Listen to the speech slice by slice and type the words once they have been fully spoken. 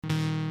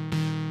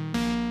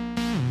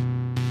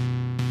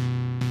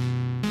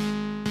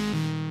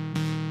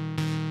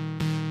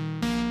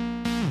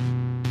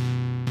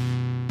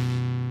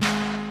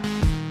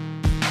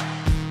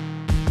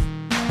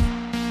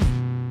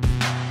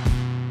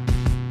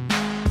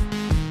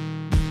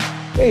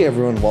Hey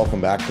everyone,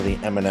 welcome back to the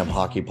M&M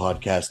Hockey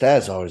Podcast.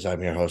 As always,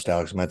 I'm your host,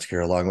 Alex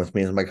Metzger. Along with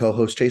me is my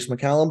co-host, Chase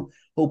McCallum.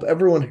 Hope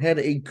everyone had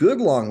a good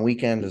long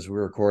weekend as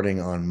we're recording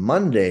on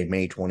Monday,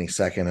 May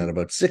 22nd at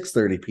about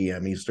 6:30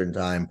 p.m. Eastern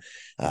Time.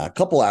 A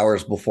couple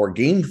hours before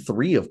Game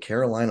 3 of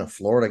Carolina,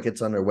 Florida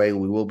gets underway.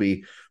 We will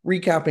be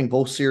recapping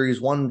both series.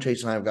 One,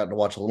 Chase and I have gotten to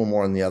watch a little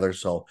more than the other,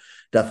 so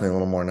definitely a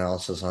little more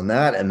analysis on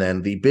that. And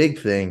then the big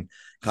thing,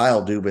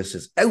 Kyle Dubas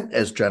is out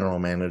as general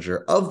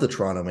manager of the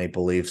Toronto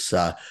Maple Leafs.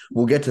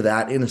 We'll get to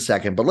that in a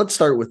second, but let's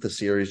start with the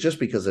series just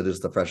because it is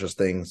the freshest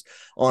things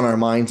on our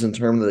minds in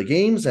terms of the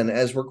games. And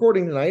as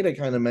recording tonight, I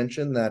kind of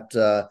mentioned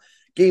that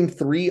Game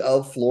 3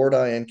 of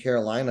Florida and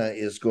Carolina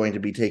is going to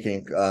be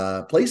taking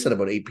place at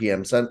about 8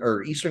 p.m.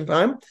 or Eastern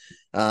Time.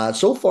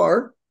 So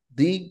far,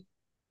 the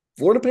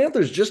Florida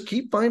Panthers just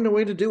keep finding a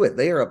way to do it.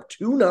 They are up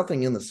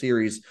 2-0 in the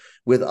series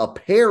with a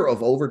pair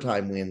of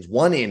overtime wins,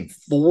 one in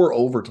 4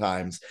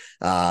 overtimes.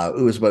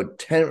 It was about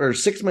 10 or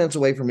 6 minutes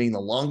away from being the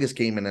longest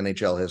game in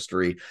NHL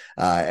history,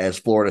 as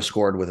Florida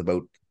scored with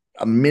about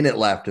a minute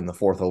left in the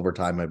fourth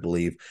overtime, I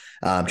believe.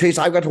 Chase,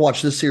 I've got to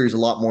watch this series a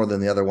lot more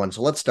than the other one,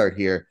 so let's start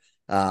here.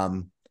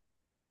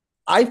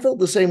 I felt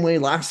the same way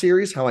last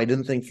series, how I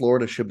didn't think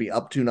Florida should be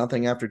up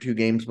 2-0 after 2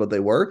 games, but they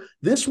were.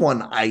 This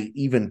one, I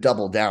even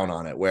doubled down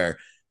on it, where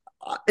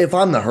if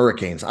I'm the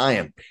Hurricanes, I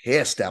am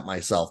pissed at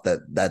myself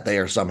that they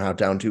are somehow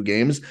down 2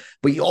 games,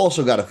 but you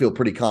also got to feel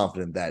pretty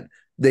confident that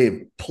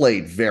they've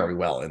played very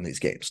well in these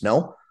games.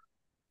 No?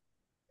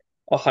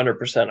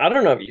 100%. I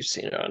don't know if you've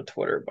seen it on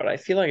Twitter, but I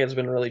feel like it's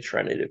been really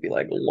trendy to be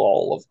like,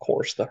 lol, of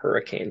course the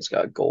Hurricanes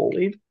got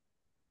goalied.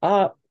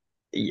 Uh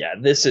yeah,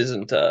 this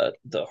isn't the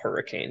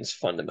Hurricanes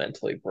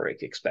fundamentally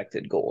break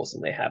expected goals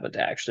and they haven't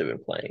actually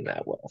been playing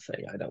that well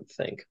thing, I don't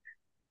think.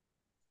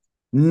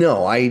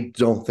 No, I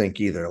don't think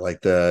either.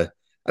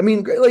 I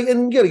mean,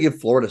 and you got to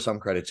give Florida some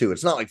credit too.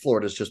 It's not like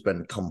Florida's just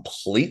been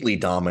completely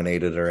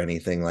dominated or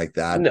anything like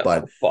that,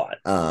 but No,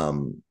 but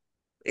um,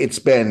 it's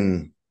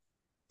been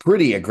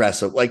pretty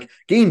aggressive. Like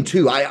game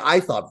 2, I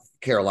thought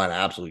Carolina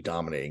absolutely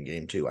dominating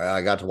game 2.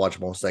 I got to watch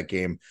most of that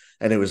game,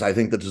 and it was, I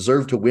think, the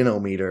deserve to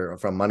win meter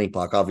from Money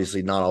Puck.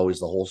 Obviously, not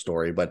always the whole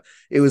story, but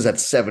it was at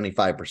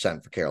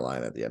 75% for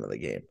Carolina at the end of the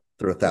game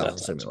through 1,000 that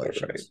sounds about right.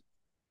 simulations.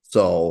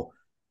 So,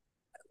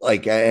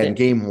 like, Yeah, and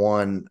game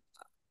 1,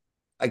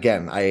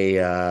 again,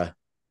 I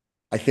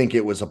think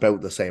it was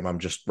about the same. I'm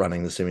just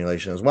running the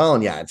simulation as well,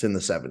 and yeah, it's in the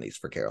 70s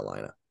for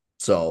Carolina.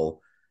 So,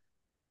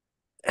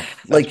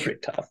 that's like, pretty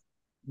tough.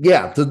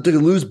 yeah, to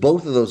lose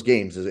both of those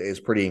games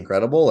is pretty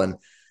incredible. And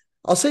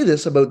I'll say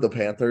this about the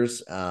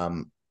Panthers.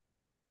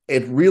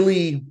 It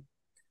really,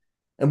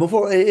 and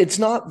before, it's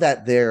not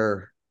that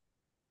they're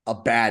a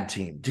bad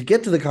team. To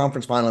get to the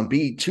conference final and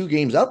be 2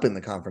 games up in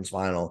the conference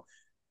final,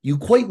 you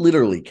quite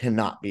literally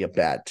cannot be a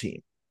bad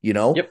team, you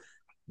know? Yep.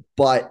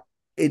 But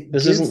it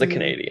This isn't gives the me,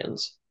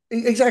 Canadians.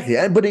 exactly,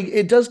 but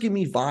it does give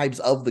me vibes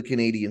of the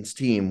Canadians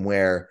team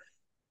where,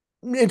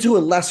 and to a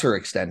lesser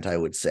extent, I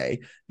would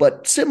say,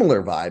 but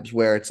similar vibes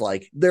where it's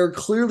like there are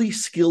clearly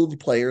skilled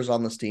players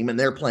on this team and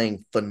they're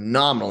playing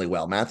phenomenally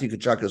well. Matthew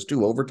Tkachuk has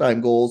 2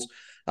 overtime goals.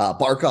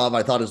 Barkov,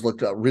 I thought, has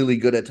looked really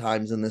good at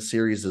times in this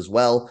series as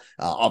well.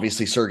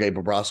 Obviously, Sergei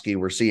Bobrovsky,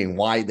 we're seeing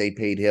why they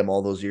paid him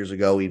all those years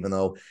ago, even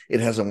though it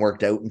hasn't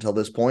worked out until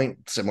this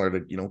point. Similar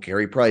to,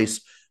 Carey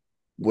Price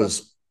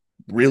was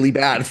really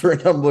bad for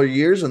a number of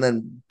years and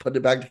then put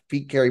it back to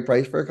peak Carey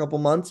Price for a couple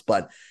months.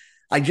 But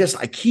I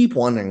keep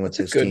wondering with That's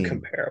a this good team,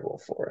 comparable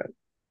for it.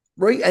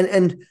 right?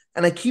 And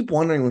I keep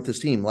wondering with this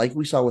team, like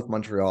we saw with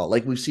Montreal,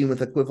 like we've seen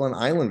with equivalent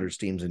Islanders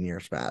teams in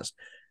years past,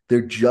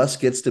 there just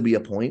gets to be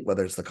a point,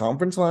 whether it's the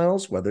conference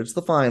finals, whether it's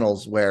the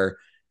finals, where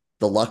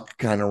the luck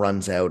kind of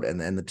runs out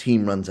and the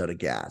team runs out of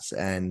gas.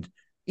 And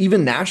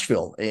even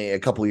Nashville a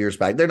couple of years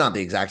back, they're not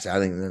the exact same. I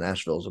think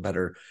Nashville is a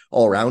better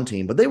all around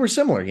team, but they were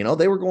similar.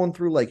 They were going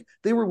through, like,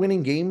 they were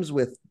winning games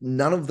with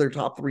none of their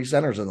top 3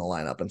 centers in the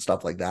lineup and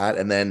stuff like that.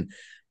 And then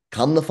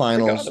come the Forgot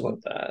finals,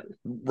 about that.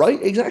 right?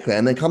 Exactly.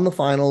 And then come the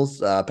finals,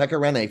 Pekka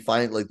Rinne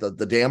find, like,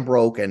 the dam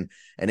broke, and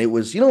it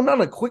was,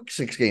 not a quick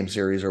 6-game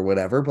series or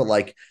whatever, but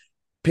like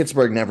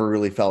Pittsburgh never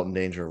really felt in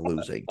danger of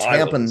losing.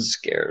 I wasn't Tampa,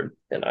 scared,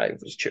 and I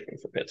was cheering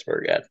for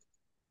Pittsburgh at.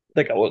 I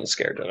think I wasn't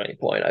scared at any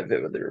point. I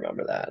vividly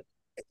remember that.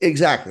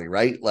 exactly,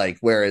 right? Like,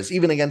 whereas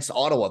even against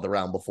Ottawa the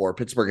round before,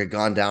 Pittsburgh had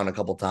gone down a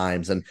couple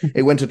times and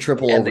it went to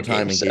triple And the game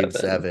overtime in game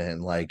seven.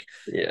 7. Like,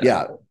 Yeah.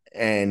 yeah.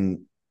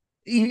 And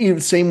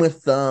same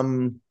with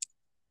the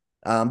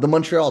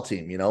Montreal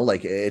team,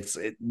 like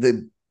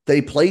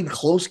they played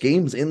close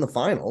games in the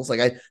finals. Like,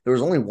 there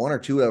was only 1 or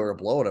 2 that were a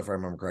blowout, if I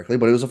remember correctly,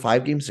 but it was a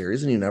 5-game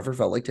series and you never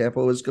felt like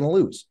Tampa was going to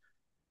lose.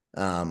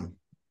 Um,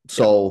 Yep.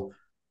 so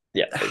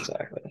Yeah,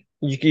 exactly.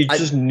 You I,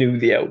 just knew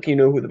the out. You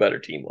know who the better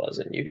team was,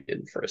 and you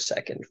didn't for a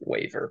second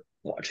waver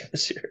watching the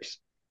series.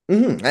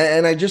 and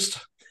I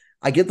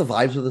get the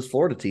vibes of this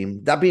Florida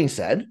team. That being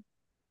said,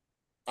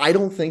 I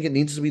don't think it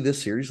needs to be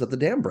this series that the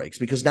dam breaks,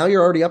 because now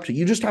you're already up to,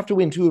 you just have to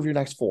win 2 of your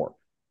next 4.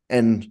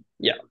 And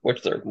Yeah,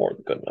 which they're more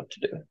than good enough to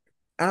do.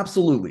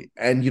 absolutely.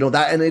 And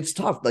that, and it's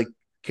tough. Like,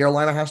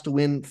 Carolina has to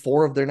win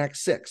 4 of their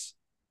next 6,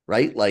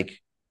 right? Like,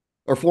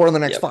 or 4 in the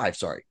next Yep. 5.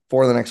 Sorry,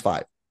 4 in the next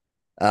 5.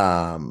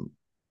 Um,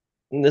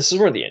 And this is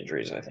where the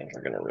injuries, I think,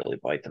 are going to really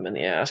bite them in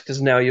the ass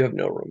because now you have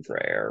no room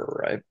for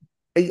error, right?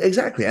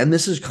 exactly, and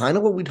this is kind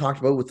of what we talked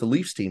about with the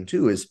Leafs team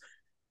too. Is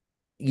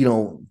you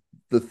know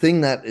the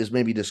thing that is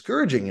maybe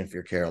discouraging if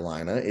you're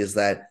Carolina is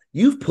that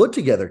you've put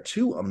together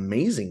 2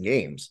 amazing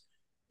games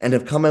and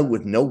have come out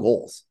with no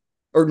goals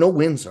or no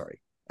wins.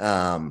 Sorry.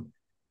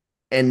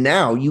 And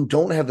now you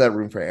don't have that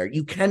room for error.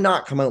 You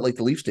cannot come out like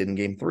the Leafs did in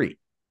game 3,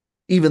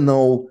 even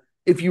though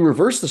if you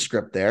reverse the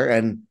script there,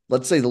 and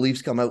let's say the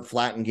Leafs come out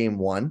flat in game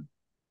 1,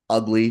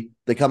 ugly,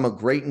 they come out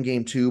great in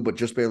game 2, but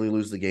just barely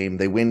lose the game.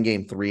 They win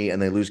game 3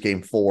 and they lose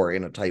game 4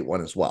 in a tight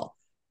one as well.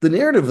 The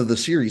narrative of the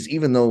series,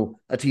 even though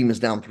a team is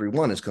down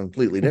 3-1, is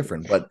completely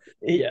different. But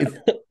Yeah. if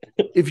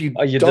if you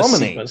Oh, you the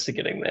dominate, sequence to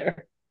getting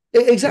there.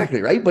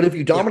 exactly right. But if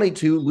you Yeah. dominate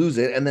 2, lose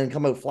it, and then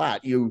come out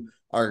flat, you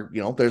are,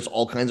 there's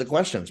all kinds of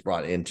questions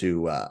brought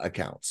into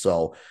account.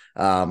 So,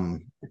 yeah,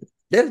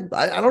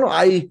 I don't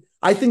know.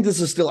 I think this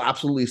is still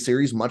absolutely a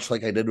series, much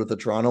like I did with the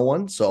Toronto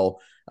one. So,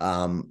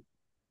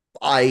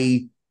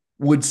 I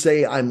would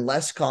say I'm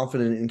less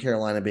confident in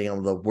Carolina being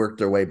able to work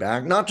their way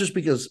back, not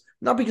because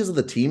of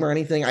the team or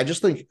anything. I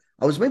just think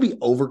I was maybe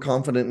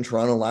overconfident in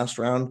Toronto last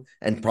round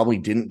and probably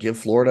didn't give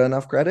Florida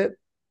enough credit.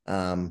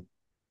 Um,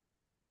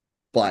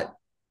 but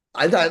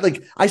I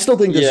still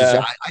think this is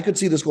Yeah. I could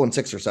see this going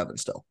 6 or 7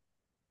 still.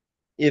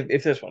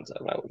 If this one's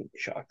up, I wouldn't be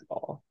shocked at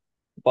all.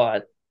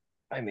 But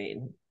I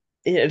mean,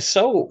 it's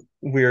so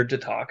weird to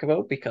talk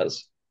about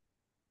because,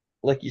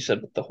 like you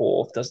said, with the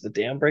whole does the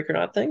dam break or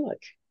not thing,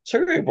 like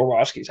Sergei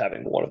Bobrovsky's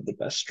having one of the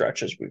best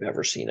stretches we've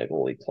ever seen a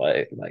goalie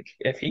play. Like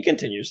if he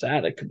continues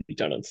that, it could be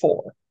done in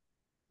 4,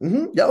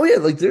 Yeah, oh yeah,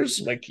 like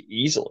there's like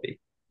easily.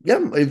 yeah,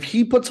 if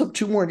he puts up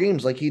 2 more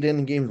games like he did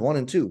in games 1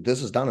 and 2,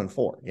 this is done in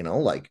 4.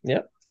 Like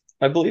Yep.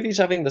 I believe he's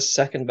having the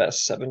second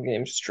best 7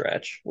 game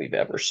stretch we've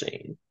ever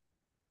seen.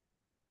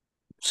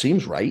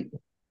 seems right.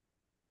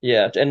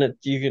 Yeah, and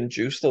you can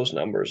juice those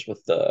numbers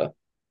with the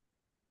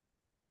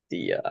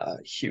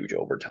huge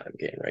overtime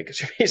game, right?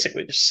 Because you're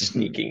basically just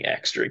sneaking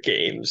extra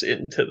games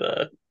into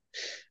the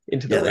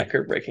Yeah, like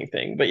record breaking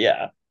thing. But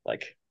yeah,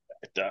 like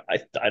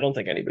I don't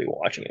think anybody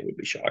watching it would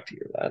be shocked to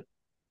hear that.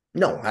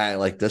 no, I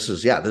like this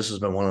has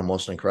been one of the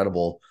most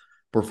incredible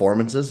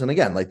performances. And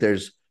again, like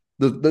there's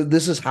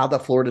this is how the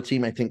Florida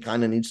team I think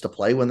kind of needs to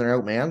play when they're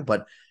outmanned.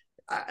 But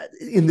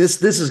in this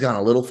has gone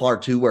a little far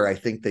too, where I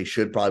think they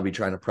should probably be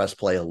trying to press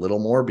play a little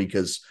more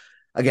because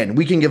again,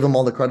 we can give them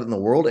all the credit in the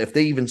world. If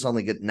they even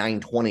suddenly get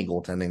 9-20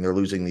 goaltending, they're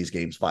losing these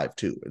games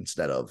 5-2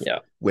 instead of Yeah.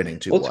 winning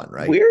two Well, it's one,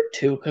 right? weird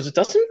too because it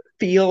doesn't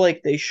feel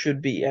like they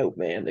should be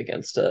outmanned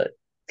against a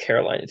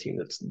Carolina team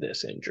that's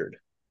this injured,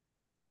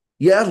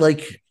 Yeah,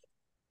 like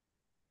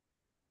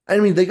I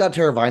mean, they got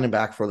Teravainen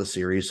back for the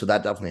series, so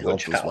that definitely which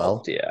helps as helped.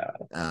 well. Yeah,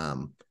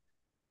 Um,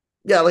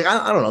 yeah, like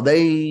I don't know.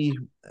 They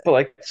but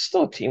like it's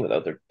still a team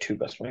without their 2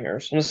 best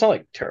wingers, and it's not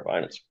like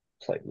Teravainen's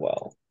played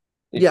well.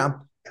 He's yeah,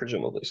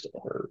 presumably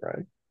still hurt,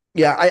 right?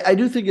 yeah, I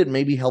do think it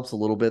maybe helps a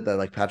little bit that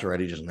like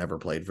Pacioretty just never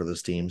played for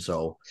this team.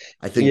 So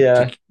I think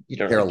to Yeah, you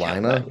don't really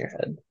count that in Carolina, your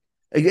head.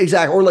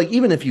 exactly, or like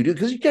even if you do,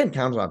 because you can't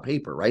count it on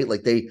paper, right?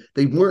 Like they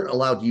weren't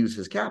allowed to use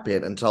his cap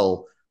hit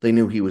until they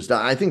knew he was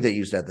done. I think they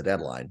used it at the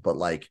deadline, but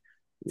like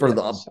for Yeah,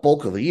 the so,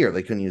 bulk of the year,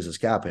 they couldn't use his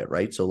cap hit,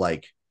 right? So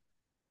like,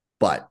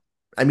 but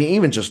I mean,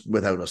 even just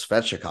without a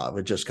Svechnikov,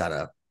 it just kind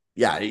of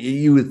yeah,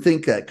 you would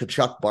think that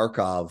Kachuk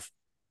Barkov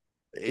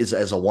is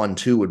as a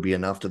 1-2 would be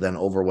enough to then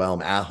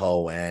overwhelm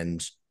Aho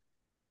and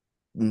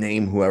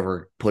name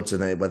whoever puts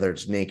in it, whether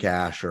it's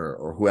Nakash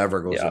or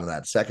whoever goes yeah, into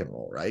that second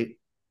role, right?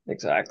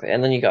 exactly.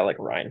 And then you got like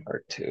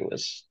Reinhardt too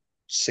is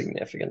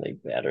significantly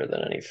better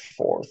than any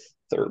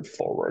third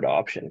forward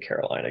option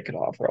Carolina could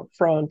offer up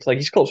front. Like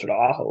he's closer to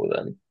Aho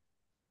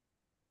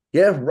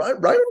Yeah,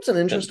 Reinhardt's an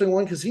than interesting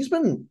one because he's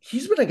been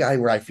a guy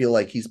where I feel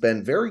like he's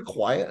been very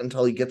quiet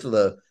until he gets to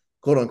the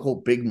quote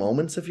unquote big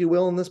moments, if you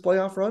will, in this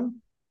playoff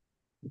run.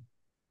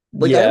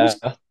 Like I yeah, always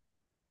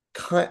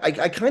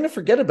I kind of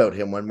forget about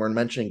him when we're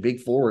mentioning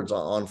big forwards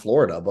on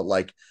Florida, but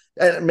like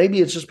maybe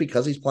it's just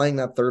because he's playing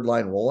that third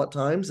line role at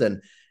times,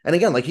 and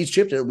again, like he's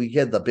chipped it. We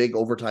had the big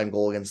overtime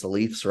goal against the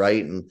Leafs,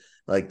 right? And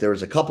like there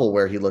was a couple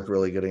where he looked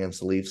really good against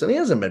the Leafs, and he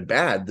hasn't been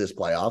bad this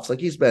playoffs. Like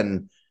he's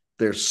been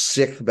their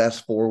sixth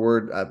best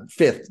forward,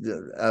 fifth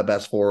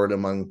best forward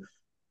among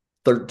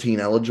 13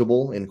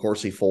 eligible in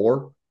Corsi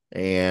 4,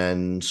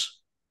 and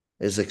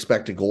his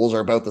expected goals are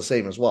about the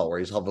same as well, where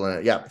he's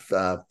hovering at,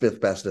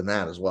 fifth best in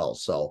that as well.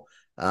 So,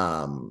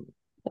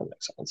 that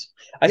makes sense.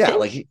 I yeah, think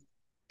like,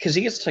 because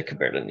he gets to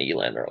compare to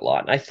Nylander a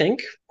lot. And I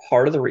think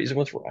part of the reason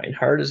with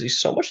Reinhardt is he's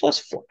so much less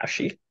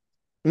flashy.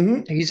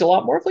 mm-hmm. He's a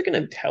lot more of like an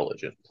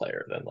intelligent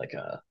player than like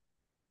a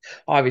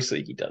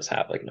obviously he does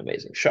have like an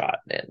amazing shot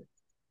and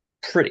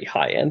pretty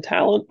high end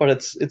talent, but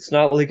it's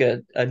not like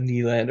a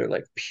Nylander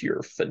like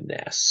pure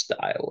finesse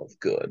style of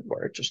good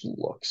where it just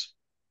looks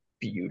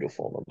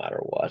beautiful no matter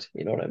what.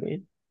 You know what I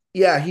mean?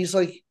 Yeah, he's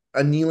like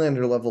a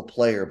Nylander level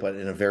player, but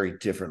in a very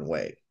different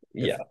way.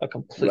 If Yeah, a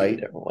completely right,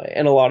 different way.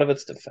 And a lot of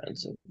it's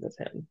defensive with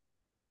him.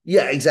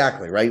 Yeah,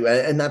 exactly. Right.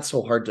 And that's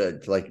so hard to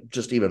like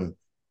just even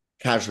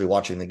casually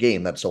watching the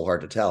game. That's so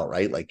hard to tell,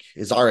 right? Like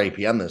his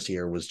RAPM this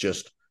year was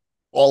just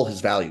all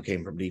his value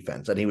came from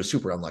defense, and he was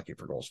super unlucky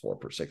for goals for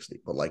per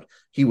 60. But like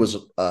he was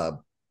a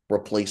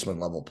replacement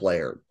level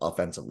player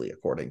offensively,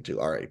 according to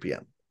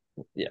RAPM.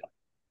 Yeah,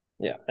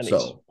 yeah, and he's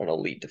So an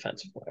elite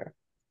defensive player,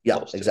 yeah,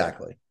 close to it.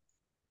 exactly.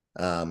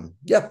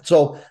 Yeah,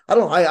 so I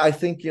don't know. I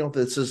think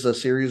this is a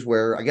series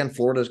where again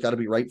Florida's got to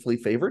be rightfully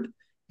favored,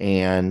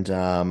 and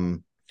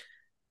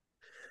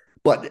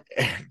but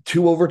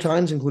two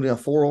overtimes, including a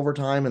four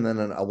overtime and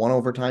then a one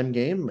overtime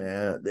game,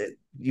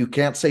 you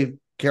can't say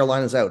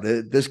Carolina's out.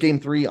 This game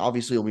three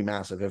obviously will be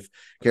massive. If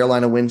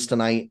Carolina wins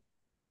tonight,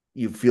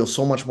 you feel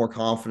so much more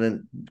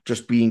confident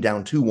just being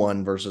down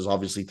 2-1 versus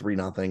obviously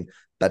 3-0.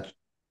 That's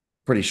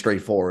pretty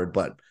straightforward,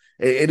 but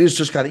it is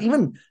just kind of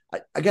even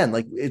again,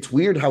 like it's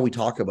weird how we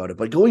talk about it,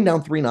 but going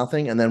down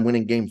 3-0 and then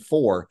winning game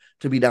four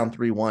to be down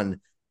 3-1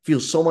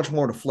 feels so much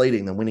more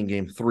deflating than winning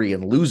game three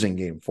and losing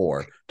game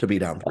four to be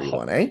down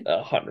 3-1, eh?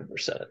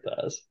 100% it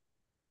does.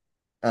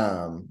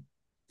 Um,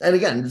 and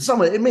again,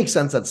 it makes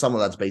sense that some of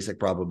that's basic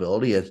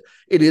probability. It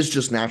is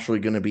just naturally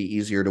going to be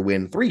easier to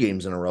win three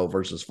games in a row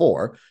versus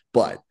four.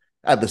 But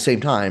at the same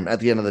time, at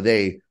the end of the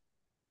day,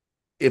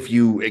 if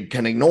you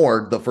can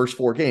ignore the first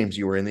four games,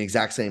 you were in the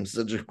exact same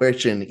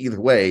situation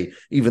either way,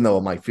 even though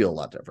it might feel a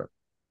lot different.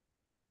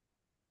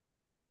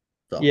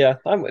 So, Yeah,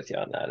 I'm with you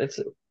on that.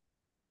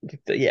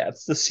 Yeah,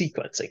 it's the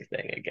sequencing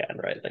thing again,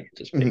 right? Like it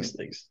just makes mhm,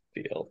 things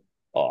feel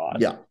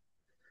odd. yeah.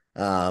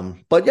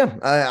 But yeah,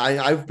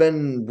 I've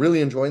been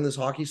really enjoying this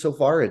hockey so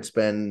far. It's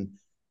been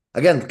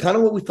again kind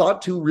of what we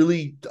thought, two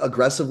really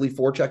aggressively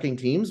forechecking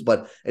teams,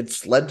 but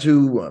it's led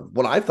to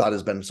what I thought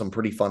has been some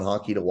pretty fun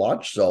hockey to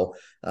watch. So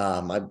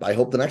I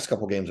hope the next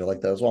couple games are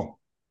like that as well.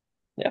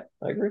 Yeah,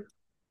 I agree.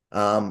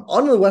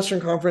 On the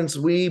Western Conference,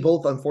 we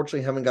both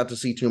unfortunately haven't got to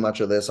see too much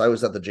of this. I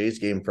was at the Jays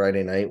game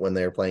Friday night when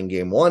they were playing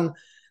game one.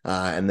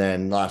 And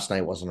then last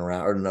night wasn't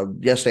around, or no,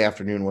 yesterday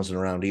afternoon wasn't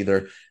around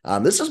either.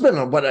 This has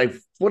been what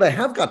I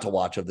have got to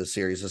watch of this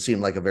series. It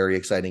seemed like a very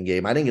exciting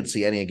game. I didn't get to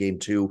see any of game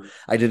two.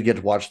 I did get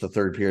to watch the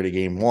third period of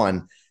game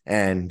one,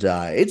 and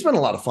it's been a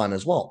lot of fun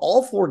as well.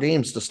 All four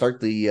games to start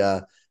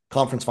the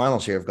conference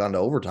finals here have gone to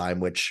overtime,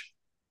 which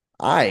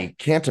I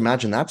can't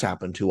imagine that's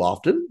happened too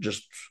often.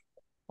 Just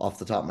off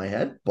the top of my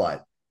head,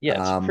 but Yeah,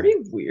 it's um, pretty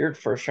weird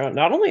first round.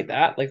 Not only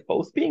that, like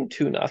both being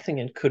 2-0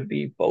 and could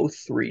be both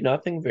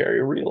 3-0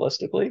 very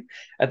realistically.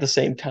 At the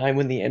same time,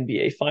 when the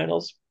NBA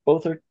finals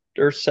both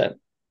are set,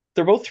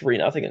 they're both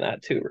 3-0 in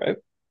that too, right?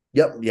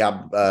 yep,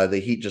 yeah. The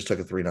Heat just took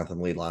a 3-0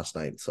 lead last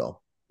night,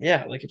 so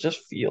Yeah, like it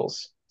just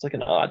feels it's like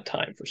an odd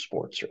time for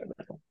sports right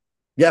now.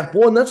 yeah.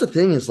 Well, and that's the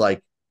thing is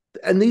like,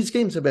 and these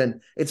games have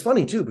been. It's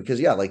funny too because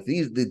yeah, like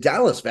the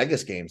Dallas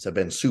Vegas games have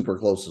been super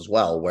close as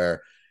well.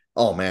 Where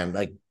oh man,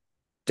 like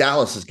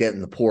Dallas is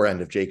getting the poor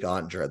end of Jake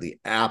Ottinger at the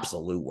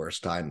absolute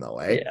worst time though,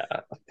 eh?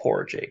 Yeah,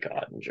 poor Jake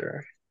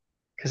Ottinger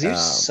because he was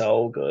Um,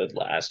 so good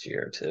last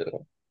year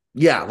too.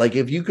 yeah, like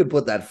if you could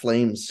put that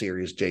Flames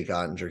series Jake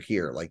Ottinger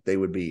here, like they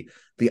would be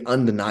the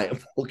undeniable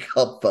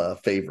Cup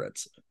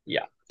favorites.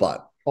 Yeah,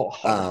 But oh,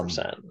 um,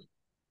 100%.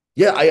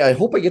 yeah, I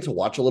hope I get to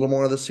watch a little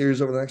more of this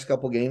series over the next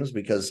couple games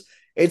because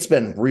it's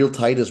been real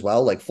tight as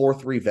well. Like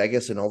 4-3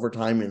 Vegas in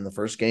overtime in the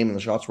first game, and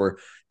the shots were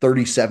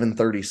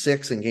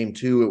 37-36. In game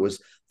two, it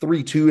was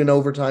 3-2 in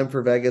overtime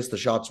for Vegas. The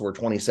shots were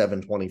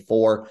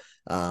 27-24,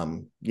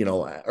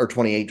 or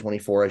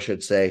 28-24, I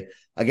should say.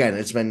 Again,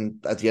 it's been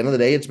at the end of the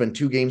day, it's been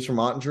two games from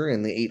Ottinger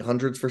in the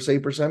 800s for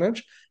save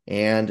percentage,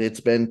 and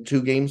it's been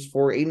two games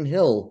for Aiden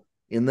Hill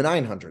in the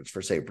 900s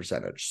for save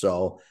percentage.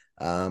 So,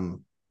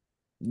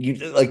 you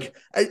like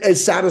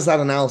as sad as that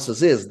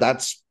analysis is,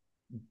 that's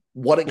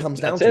what it comes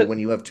down That's to it. when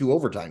you have two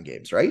overtime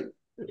games, right?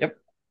 Yep,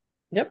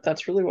 yep.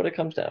 That's really what it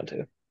comes down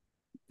to.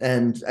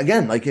 And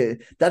again, like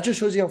that just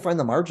shows you how fine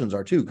the margins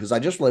are too. Because I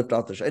just left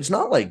off the show. It's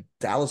not like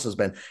Dallas has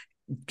been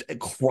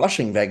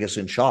crushing Vegas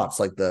in shots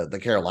like the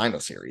Carolina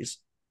series.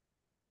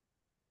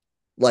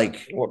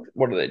 Like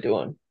What are they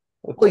doing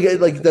with like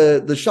both of like them?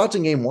 the shots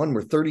in game one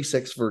were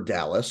 36 for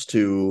Dallas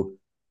to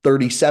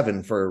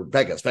 37 for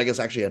Vegas. Vegas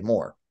actually had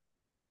more,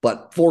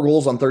 but four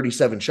goals on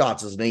 37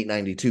 shots is an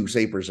 892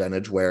 save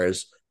percentage,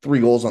 whereas three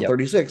goals on Yep.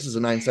 36 is a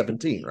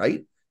 917,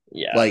 right?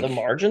 Yeah, the Like,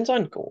 margins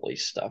on goalie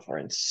stuff are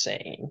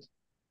insane.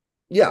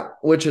 yeah,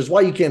 which is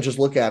why you can't just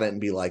look at it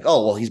and be like,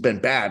 oh, well, he's been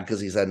bad because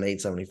he's at an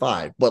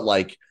 875. But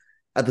like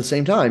at the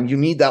same time, you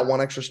need that one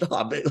extra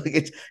stop. Like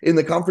it's in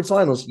the conference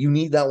finals, you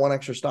need that one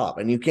extra stop.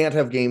 And you can't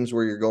have games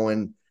where you're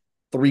going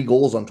three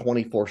goals on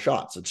 24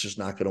 shots. It's just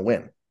not going to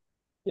win.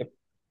 Yep.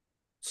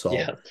 So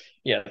Yeah.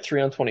 Yeah.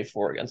 3 on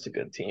 24 against a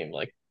good team.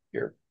 Like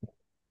you're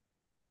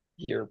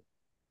you're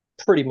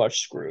pretty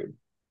much screwed,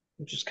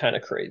 which is kind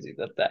of crazy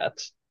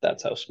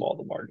that's how small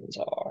the margins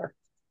are.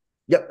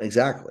 yep,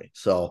 exactly.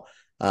 So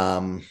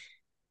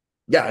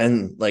yeah,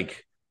 and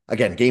like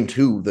again, game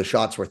two, the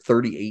shots were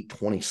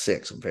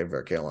 38-26 in favor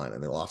of Carolina,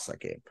 and they lost that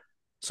game.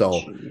 So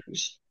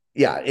Jeez.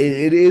 yeah,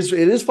 it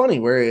is funny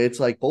where it's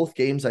like both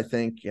games, I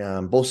think,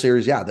 both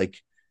series, yeah, like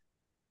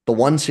The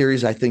one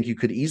series, I think you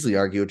could easily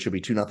argue it should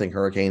be 2-0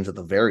 Hurricanes. At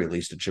the very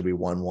least, it should be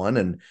 1-1.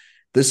 And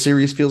this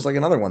series feels like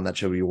another one that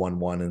should be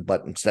 1-1.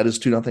 But instead it's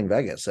 2-0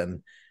 Vegas.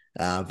 And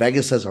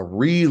Vegas has a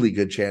really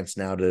good chance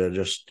now to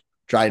just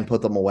try and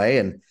put them away.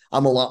 And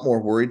I'm a lot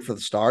more worried for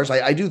the Stars.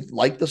 I do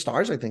like the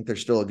Stars. I think they're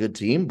still a good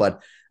team,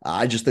 but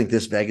I just think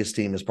this Vegas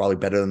team is probably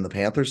better than the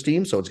Panthers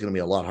team. So it's going to be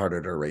a lot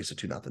harder to erase a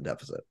 2-0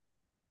 deficit.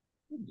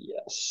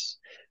 Yes.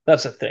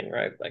 That's the thing,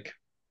 right? Like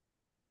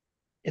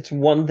it's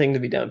one thing to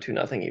be down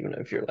 2-0, even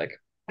if you're like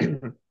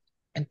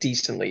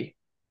decently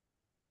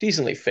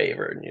decently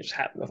favored and you just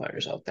happen to find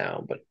yourself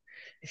down. But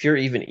if you're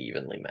even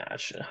evenly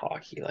matched in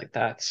hockey, like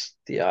that's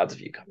the odds of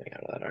you coming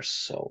out of that are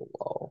so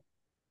low.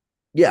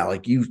 Yeah,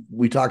 like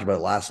we talked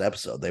about last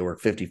episode, they were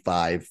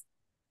 55-45,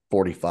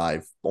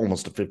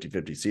 almost a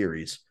 50-50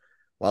 series.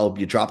 Well,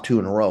 you drop two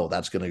in a row,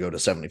 that's going to go to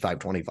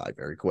 75-25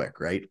 very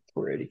quick, right?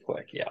 Pretty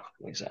quick. Yeah,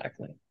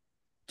 exactly.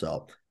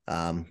 So,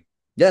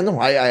 yeah,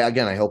 no,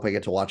 again, I hope I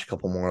get to watch a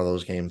couple more of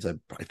those games. I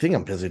think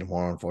I'm busy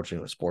tomorrow,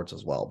 unfortunately, with sports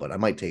as well, but I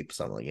might tape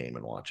some of the game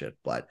and watch it.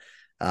 But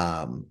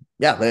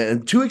yeah,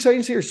 two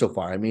exciting series so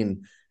far. I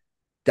mean,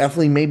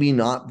 definitely maybe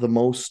not the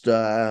most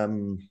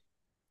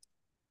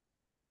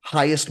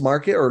highest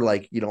market or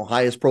like,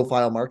 highest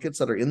profile markets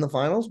that are in the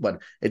finals,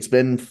 but it's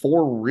been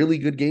four really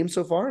good games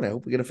so far, and I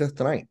hope we get a fifth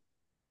tonight.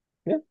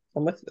 Yeah,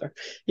 I'm with you there.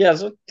 Yeah,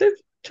 so they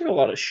took a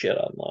lot of shit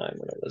online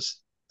when it was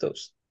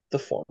those the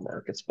four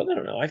markets, but I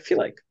don't know. I feel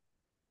like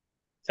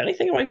if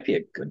anything, it might be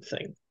a good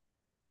thing.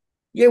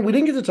 Yeah, we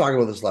didn't get to talk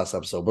about this last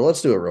episode, but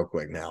let's do it real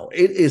quick now.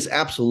 It is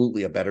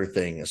absolutely a better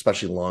thing,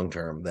 especially long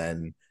term,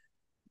 than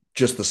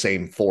just the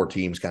same four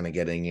teams kind of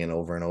getting in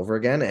over and over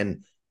again.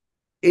 And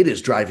it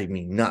is driving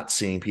me nuts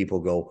seeing people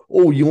go,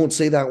 "Oh, you won't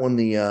say that when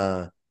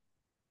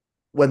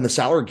the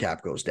salary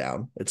cap goes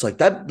down." It's like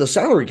that the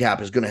salary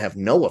cap is going to have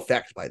no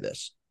effect by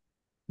this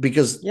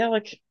because Yeah,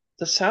 like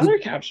the the salary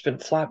cap's been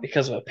flat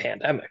because of a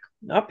pandemic,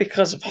 not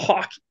because of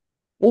hockey.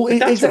 well, Like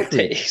that's what it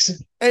exactly.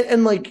 takes.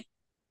 And like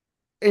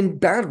and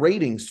bad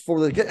ratings for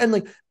the and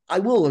like I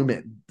will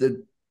admit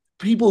the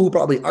people who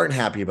probably aren't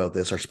happy about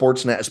this are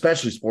Sportsnet,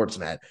 especially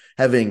Sportsnet,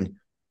 having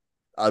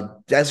a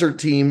desert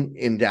team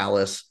in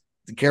Dallas,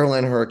 the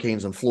Carolina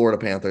Hurricanes and Florida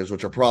Panthers,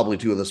 which are probably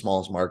two of the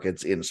smallest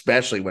markets in,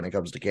 especially when it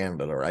comes to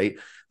Canada, right?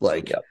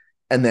 Like, Yep.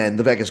 and then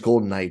the Vegas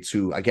Golden Knights,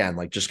 who again,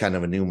 like just kind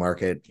of a new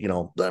market.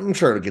 I'm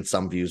sure it'll get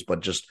some views,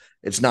 but just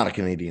it's not a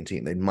Canadian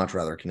team. They'd much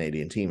rather a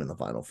Canadian team in the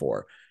Final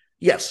Four.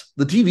 Yes,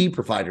 the TV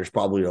providers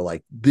probably are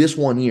like, this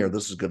one year,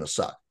 this is going to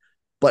suck.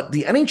 But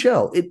the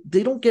NHL,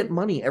 they don't get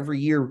money every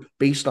year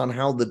based on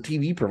how the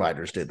TV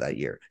providers did that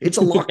year. It's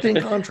a locked in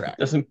It contract.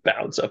 doesn't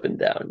bounce up and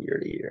down year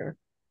to year.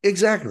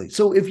 Exactly.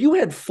 So if you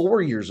had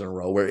 4 years in a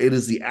row where it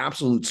is the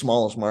absolute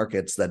smallest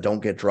markets that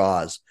don't get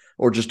draws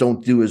or just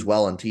don't do as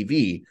well on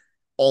TV,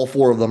 all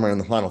four of them are in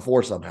the Final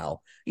Four somehow.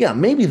 Yeah,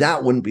 maybe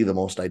that wouldn't be the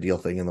most ideal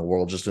thing in the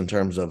world, just in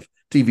terms of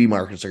TV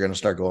markets are going to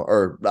start going,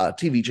 or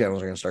TV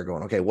channels are going to start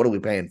going, okay, what are we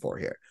paying for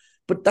here?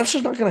 But that's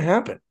just not going to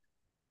happen.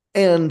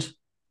 And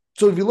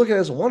so if you look at it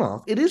as a one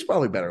off, it is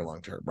probably better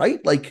long term, right?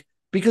 Like,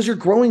 because you're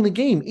growing the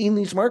game in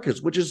these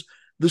markets, which is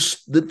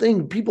the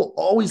thing people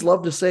always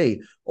love to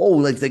say, oh,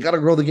 like they got to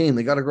grow the game.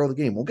 They got to grow the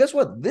game. Well, guess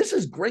what? This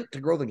is great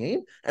to grow the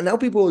game. And now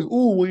people are like,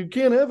 oh, well, you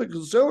can't have it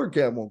because the salary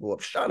cap won't go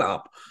up. Shut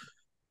up.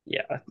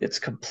 Yeah, it's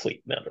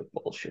complete and utter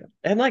bullshit.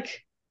 And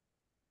like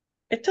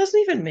it doesn't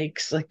even make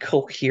like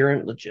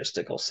coherent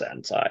logistical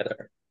sense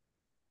either.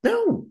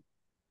 No.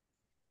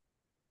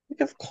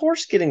 Like of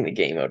course getting the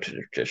game out to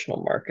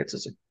traditional markets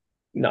is a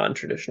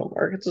non-traditional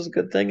markets is a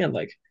good thing. And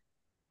like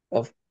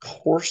of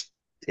course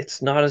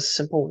it's not a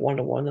simple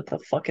one-to-one that the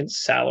fucking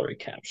salary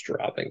cap's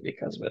dropping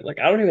because of it. Like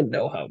I don't even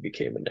know how it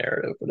became a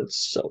narrative, but it's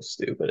so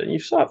stupid. And you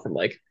saw it from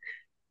like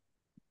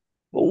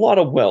a lot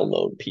of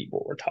well-known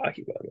people were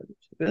talking about it.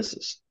 This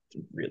is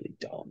really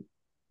dumb.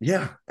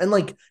 Yeah. And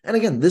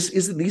again,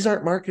 these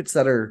aren't markets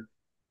that are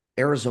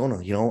Arizona,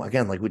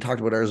 again, like we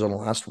talked about Arizona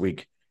last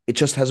week, it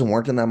just hasn't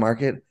worked in that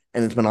market.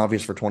 And it's been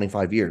obvious for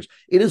 25 years.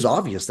 It is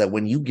obvious that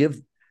when you give,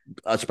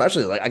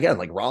 especially like, again,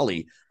 like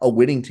Raleigh, a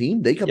winning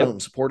team, they come out Yep.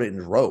 and support it in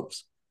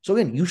droves. So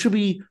again, you should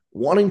be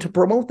wanting to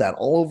promote that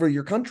all over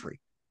your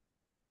country.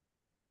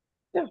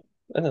 Yeah.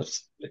 And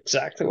that's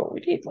exactly what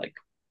we need. Like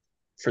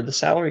for the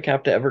salary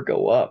cap to ever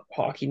go up,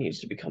 hockey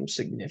needs to become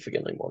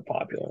significantly more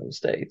popular in the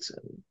States.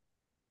 And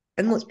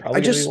And that's look, I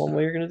probably going to be just, one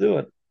way you're going to do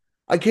it.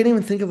 I can't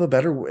even think of a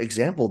better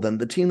example than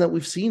the team that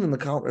we've seen in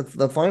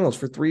the finals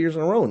for 3 years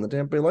in a row in the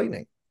Tampa Bay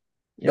Lightning.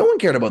 No Yep. one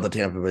cared about the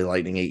Tampa Bay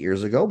Lightning 8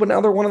 years ago, but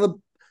now they're one of the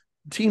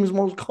teams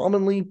most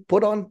commonly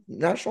put on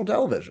national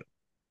television.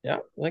 Yeah.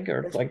 Like,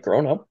 or, like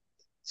grown up.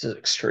 This is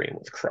extreme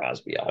with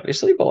Crosby,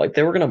 obviously, but like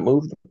they were going to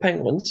move the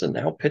Penguins, and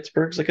now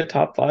Pittsburgh's like a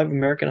top five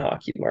American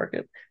hockey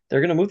market. They're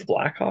going to move the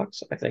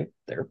Blackhawks. I think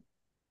they're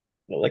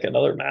like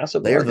another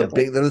massive market.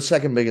 Like, They're the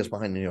second biggest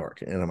behind New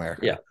York in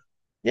America. yeah,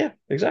 yeah,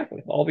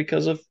 exactly. All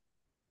because of,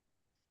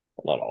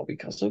 well, not all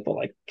because of, but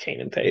like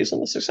Kane and Pace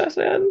and the success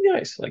they had in the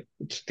ice. Like,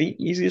 it's the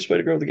easiest way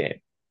to grow the game.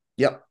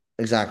 Yep,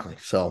 exactly.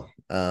 So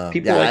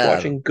People like yeah,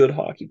 watching good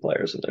hockey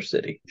players in their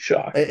city. I,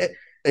 Shocking.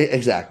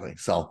 Exactly.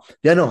 So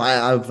yeah, no,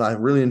 I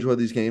really enjoyed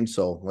these games.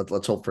 So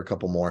let's hope for a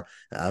couple more.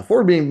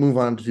 Before we move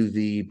on to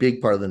the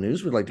big part of the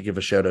news, we'd like to give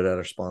a shout out at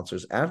our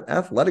sponsors,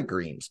 Athletic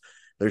Greens.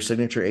 Their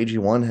signature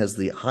AG1 has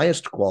the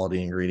highest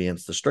quality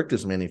ingredients, the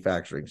strictest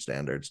manufacturing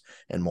standards,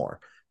 and more.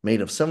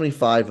 Made of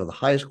 75 of the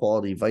highest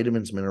quality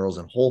vitamins, minerals,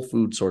 and whole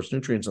food source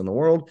nutrients in the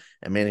world,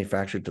 and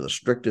manufactured to the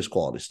strictest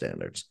quality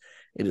standards.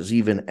 It is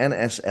even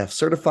NSF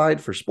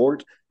certified for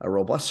sport, a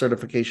robust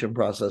certification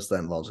process that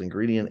involves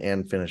ingredient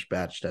and finished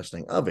batch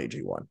testing of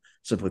AG1.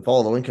 Simply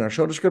follow the link in our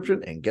show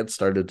description and get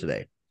started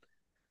today.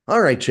 All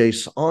right,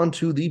 Chase, on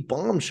to the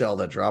bombshell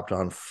that dropped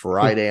on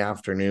Friday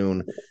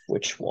afternoon.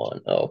 Which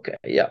one? Oh, okay.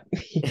 Yeah.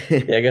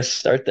 Yeah, I guess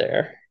start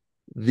there.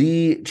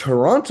 The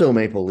Toronto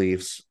Maple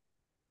Leafs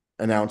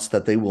announced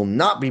that they will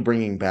not be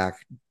bringing back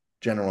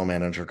general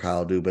manager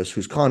Kyle Dubas,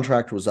 whose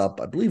contract was up,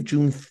 I believe,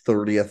 June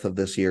 30th of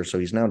this year. So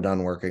he's now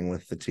done working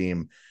with the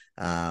team.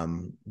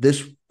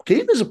 This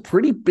game is a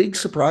pretty big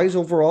surprise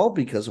overall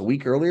because a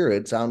week earlier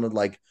it sounded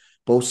like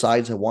both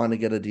sides had wanted to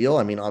get a deal.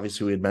 I mean,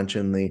 obviously we had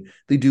mentioned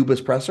the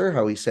Dubas presser,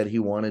 how he said he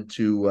wanted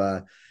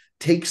to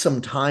take some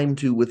time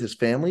to with his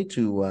family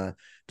to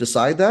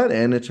decide that.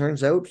 And it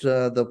turns out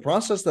the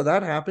process that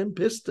happened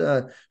pissed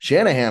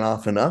Shanahan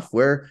off enough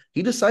where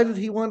he decided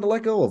he wanted to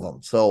let go of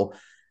him. So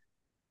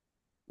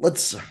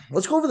let's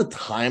go over the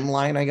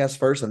timeline, I guess,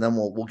 first, and then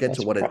we'll get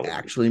to That's what it probably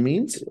actually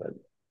means. do it.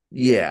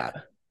 Yeah. Yeah.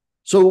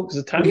 So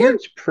Because the we had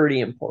timeline's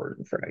pretty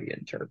important for how you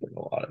interpret a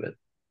lot of it.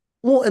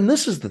 well, and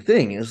this is the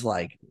thing is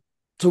like,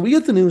 so we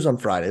get the news on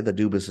Friday that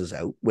Dubas is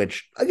out,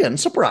 which again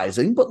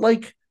surprising, but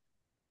like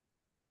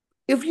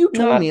if you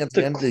told me Not at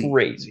the the end of the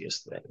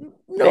craziest thing.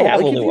 They no, have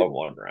like only if you won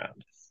one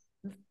round.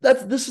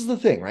 that's this is the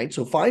thing, right?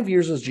 So 5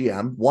 years as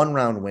GM, one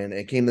round win.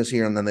 It came this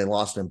year, and then they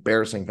lost an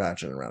embarrassing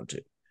fashion in round two.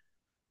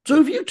 So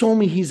if you told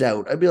me he's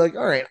out, I'd be like,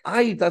 all right,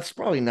 I that's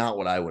probably not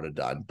what I would have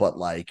done, but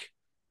like,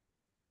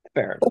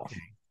 Fair okay,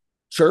 enough.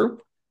 sure.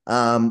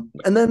 And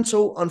then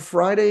so on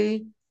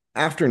Friday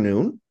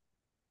afternoon,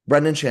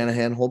 Brendan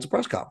Shanahan holds a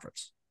press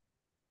conference.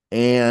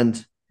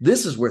 And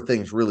this is where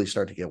things really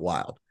start to get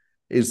wild.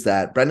 Is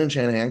that Brendan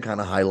Shanahan kind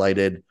of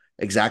highlighted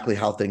exactly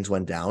how things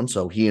went down.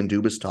 So he and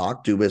Dubas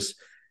talked. Dubas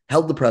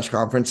held the press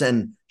conference,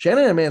 and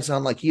Shanahan made it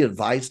sound like he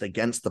advised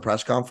against the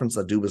press conference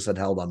that Dubas had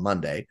held on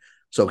Monday.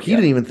 So he Yeah.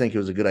 didn't even think it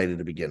was a good idea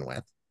to begin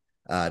with.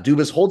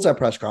 Dubas holds that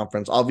press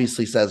conference,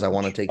 obviously says, I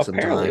want to Which take some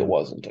apparently it time.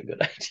 wasn't a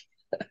good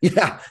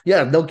idea.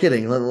 Yeah, no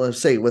kidding.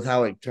 Let's say with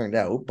how it turned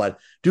out. But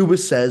Dubas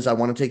says, I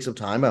want to take some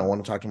time. I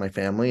want to talk to my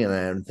family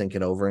and think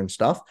it over and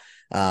stuff.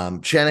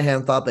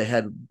 Shanahan thought they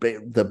had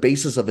the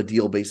basis of a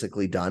deal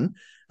basically done.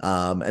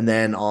 And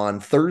then on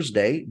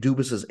Thursday,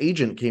 Dubas's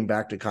agent came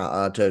back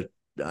to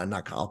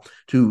not Kyle,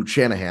 to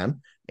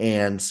Shanahan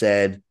and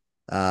said,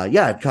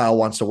 yeah, Kyle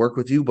wants to work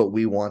with you, but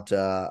we want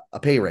a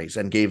pay raise,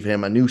 and gave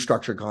him a new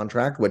structured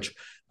contract, which,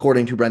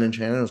 according to Brendan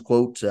Shanahan, is,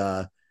 quote,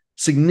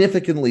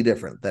 significantly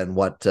different than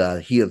what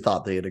he had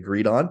thought they had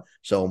agreed on.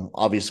 So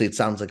obviously it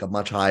sounds like a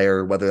much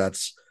higher, whether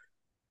that's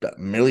 $1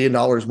 million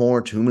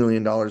more, $2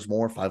 million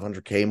more,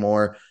 500K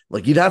more.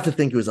 Like you'd have to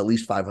think it was at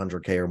least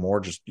 500K or more,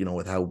 just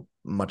with how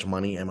much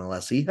money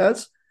MLSE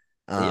has.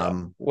 Yeah.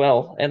 Um,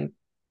 Well, and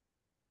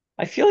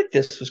I feel like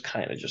this was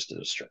kind of just a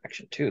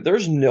distraction too.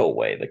 There's no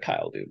way that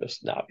Kyle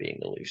Dubas not being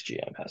the Leafs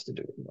GM has to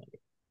do with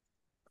money.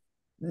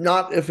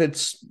 Not if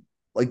it's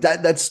like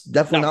that. That's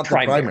definitely Not not the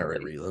primary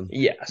primarily. reason.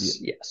 Yeah, Yes,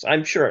 yes.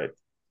 I'm sure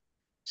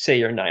say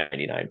you're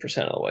 99%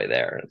 of the way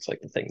there and it's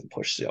like the thing that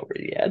pushes you over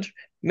the edge.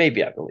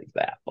 Maybe I believe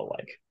that, but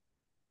like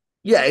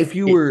yeah. If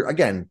you it, were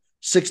again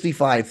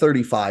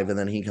 65-35, and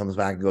then he comes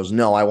back and goes,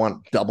 no, I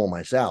want double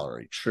my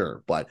salary.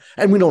 Sure.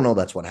 And we don't know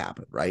that's what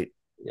happened, right?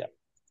 yeah.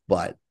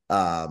 But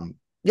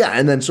yeah,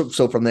 and then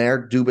so from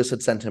there, Dubas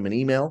had sent him an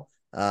email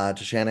to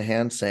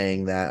Shanahan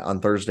saying that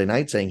on Thursday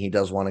night, saying he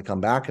does want to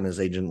come back and his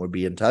agent would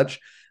be in touch.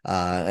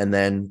 And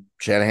then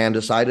Shanahan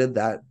decided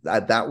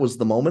that was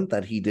the moment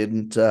that he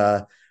didn't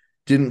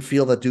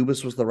feel that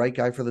Dubas was the right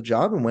guy for the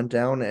job, and went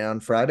down on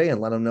Friday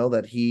and let him know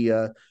that he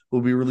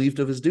will be relieved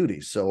of his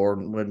duties, so or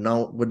would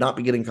not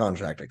be getting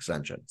contract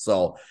extension.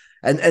 So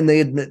and they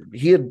admit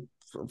he had,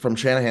 from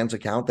Shanahan's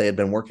account, they had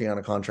been working on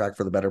a contract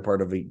for the better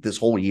part of this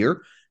whole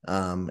year.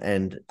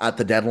 And at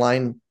the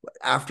deadline,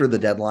 after the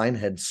deadline,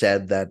 had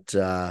said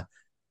that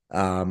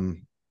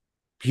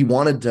he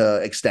wanted to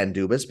extend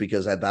Dubas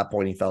because at that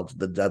point he felt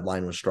the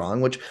deadline was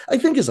strong, which I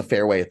think is a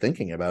fair way of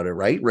thinking about it,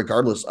 right?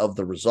 Regardless of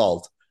the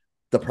result,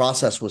 the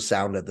process was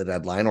sound at the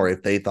deadline, or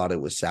if they thought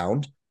it was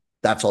sound,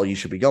 that's all you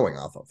should be going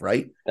off of,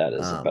 right? That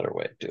is a better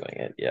way of doing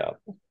it. Yeah.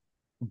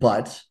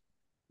 But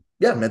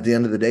yeah, at the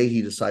end of the day,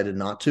 he decided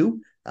not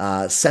to.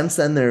 Since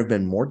then, there have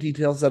been more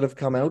details that have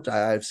come out.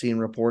 I've seen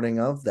reporting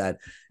of that.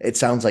 It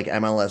sounds like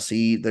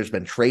MLSE, there's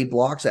been trade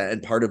blocks,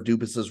 and part of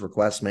Dubas's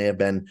request may have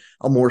been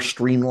a more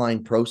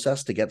streamlined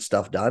process to get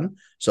stuff done.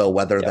 So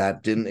whether Yep.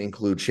 that didn't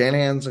include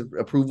Shanahan's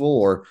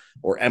approval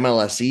or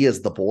MLSE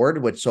as the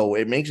board, which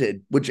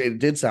it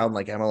did sound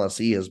like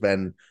MLSE has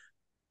been,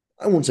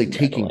 I won't say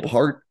taking Meddling.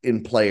 part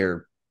in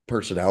player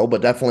personnel,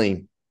 but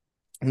definitely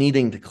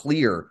needing to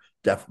clear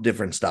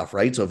different stuff,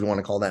 right? So if you want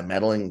to call that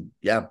meddling,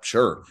 yeah,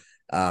 sure.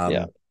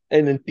 Yeah. Um,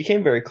 And it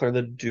became very clear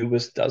that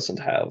Dubas doesn't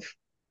have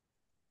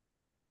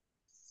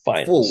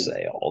final full,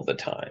 say all the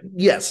time.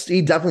 yes,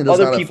 he definitely does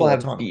Other not have people full have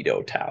autonomy.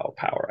 veto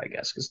power, I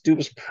guess, because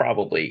Dubas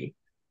probably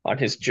on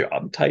his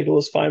job title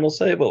is final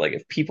say, but like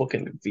if people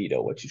can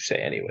veto what you say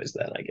anyways,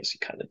 then I guess you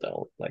kind of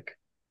don't. Like,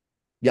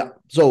 Yeah.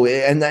 So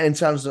and that it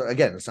sounds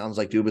again, it sounds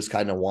like Dubas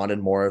kind of wanted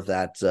more of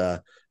that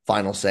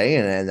final say,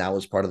 and that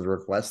was part of the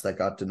request that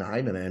got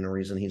denied, and a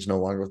reason he's no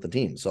longer with the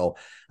team. So,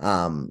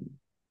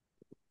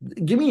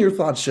 give me your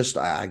thoughts, just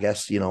I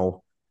guess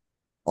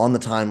on the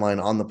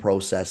timeline, on the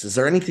process. Is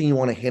there anything you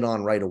want to hit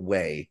on right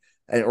away,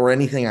 or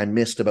anything I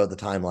missed about the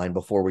timeline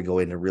before we go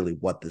into really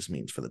what this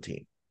means for the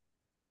team?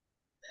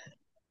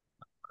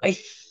 I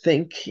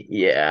think,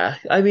 yeah.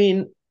 I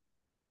mean,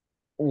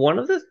 one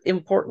of the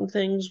important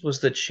things was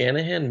that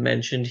Shanahan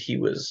mentioned he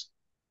was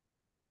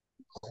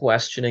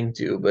questioning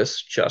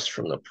Dubas just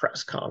from the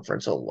press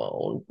conference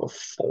alone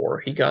before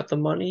he got the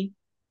money,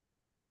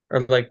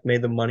 or like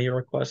made the money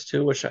request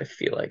too, which I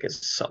feel like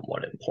is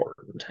somewhat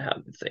important to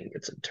have the thing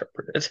gets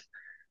interpreted.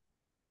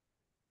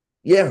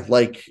 Yeah,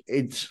 like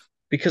it's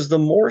Because the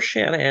more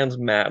Shanahan's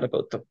mad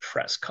about the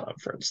press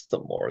conference, the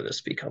more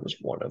this becomes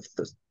one of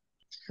the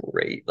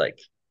great, like,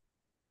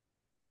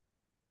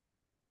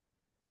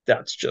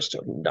 that's just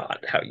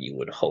not how you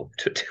would hope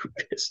to do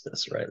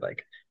business, right?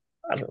 Like,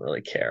 I don't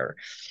really care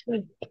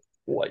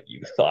what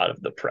you thought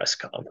of the press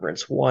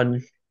conference.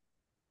 One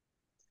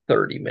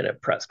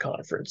 30-minute press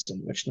conference in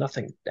which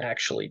nothing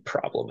actually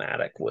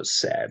problematic was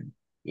said,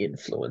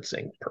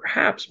 influencing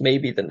perhaps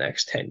maybe the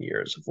next 10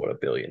 years of what $1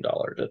 billion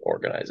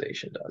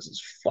organization does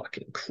is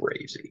fucking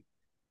crazy.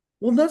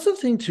 well, that's the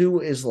thing too,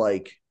 is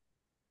like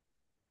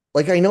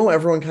I know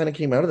everyone kind of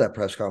came out of that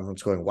press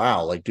conference going,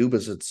 "Wow, like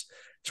Dubas, it's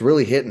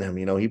really hitting him."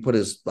 He put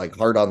his like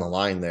heart on the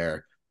line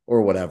there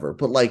or whatever.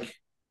 But like,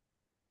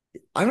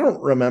 I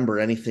don't remember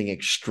anything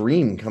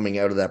extreme coming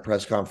out of that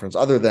press conference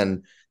other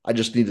than I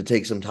just need to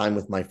take some time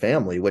with my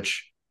family,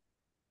 which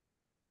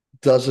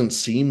doesn't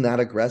seem that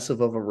aggressive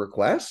of a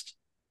request.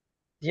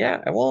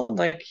 Yeah, well,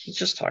 like he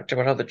just talked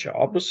about how the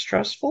job was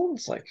stressful.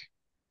 It's like,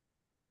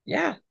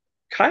 yeah,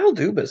 Kyle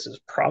Dubas has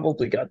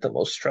probably got the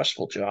most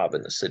stressful job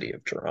in the city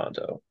of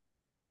Toronto.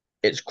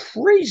 As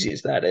crazy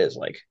as that is,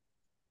 like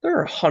there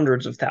are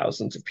hundreds of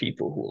thousands of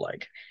people who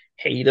like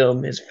hate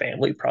him. His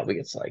family probably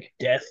gets like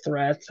death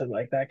threats and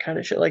like that kind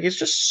of shit. Like it's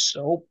just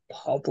so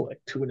public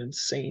to an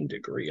insane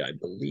degree. I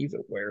believe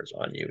it wears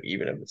on you,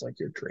 even if it's like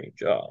your dream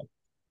job.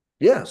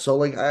 Yeah, so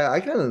like I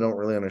kind of don't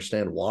really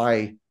understand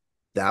why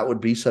that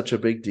would be such a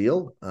big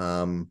deal.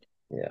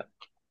 Yeah.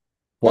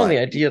 Well, and the But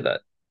idea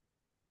that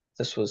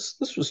this was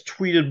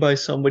tweeted by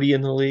somebody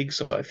in the league,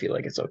 so I feel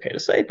like it's okay to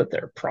say, but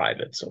they're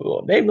private, so we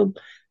won't name them.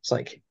 It's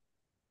like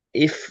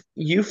if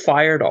you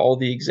fired all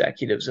the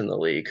executives in the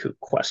league who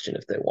question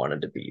if they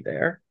wanted to be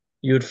there,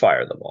 you would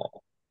fire them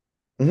all.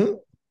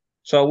 mhm.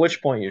 So at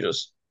which point you're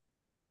just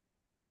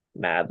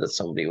mad that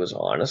somebody was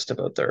honest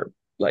about their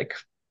like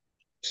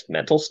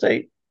mental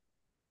state.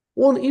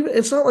 Well, even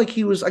it's not like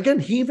he was again,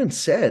 he even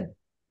said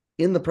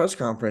in the press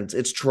conference,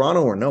 it's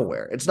Toronto or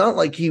nowhere. It's not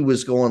like he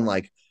was going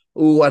like,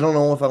 "Oh, I don't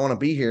know if I want to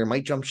be here.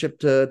 Might jump ship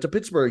to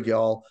Pittsburgh,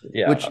 y'all."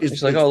 Which Yeah, is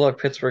he's like, it's oh look,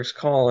 Pittsburgh's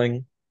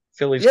calling,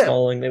 Philly's yeah,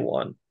 calling, they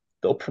won,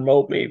 they'll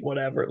promote me,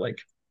 whatever. Like,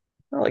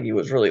 not like he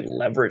was really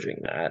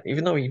leveraging that,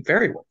 even though he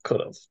very well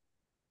could have.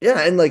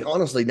 yeah, and like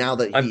honestly, now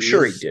that I'm he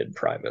sure he is, did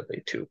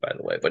privately too, by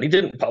the way, but he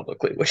didn't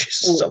publicly, which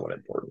is well, somewhat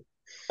important.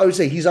 I would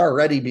say he's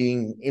already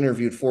being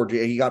interviewed for.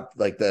 He got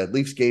like the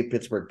Leafs gave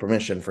Pittsburgh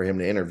permission for him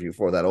to interview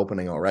for that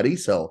opening already.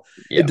 So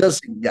it Yeah, does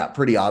seem, yeah,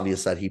 pretty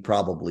obvious that he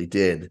probably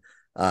did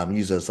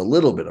use this a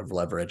little bit of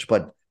leverage.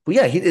 But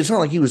yeah, it's not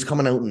like he was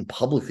coming out and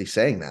publicly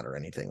saying that or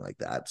anything like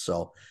that.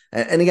 So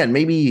and again,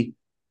 maybe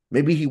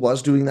he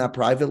was doing that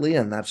privately,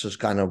 and that's just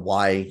kind of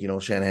why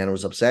Shanahan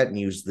was upset and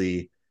used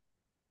the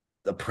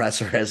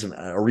presser as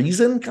a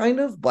reason, kind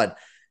of. But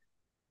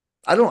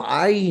I don't.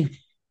 I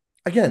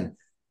again.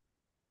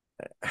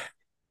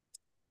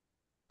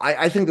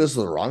 I think this is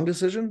the wrong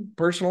decision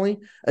personally,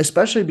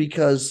 especially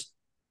because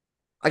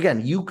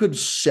again, you could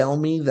sell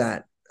me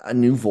that a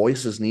new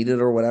voice is needed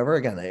or whatever.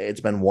 Again,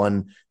 it's been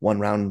one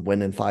round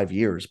win in 5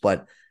 years,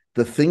 but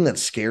the thing that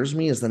scares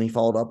me is then he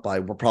followed up by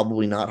we're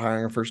probably not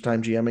hiring a first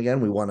time GM again.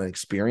 We want an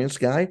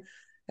experienced guy,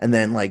 and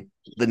then like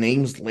the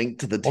names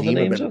linked to the all the team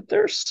have names been out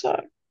there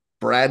suck.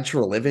 Brad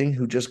Treliving,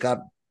 who just got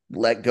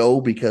let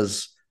go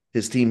because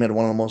his team had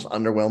one of the most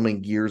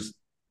underwhelming years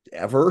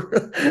ever.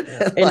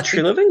 Yeah, And and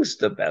Tree like Living's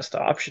the best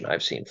option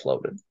I've seen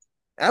floated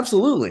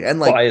absolutely, and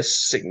like by a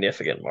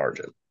significant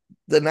margin.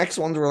 the next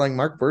ones were like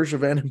Mark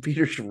Bergevin and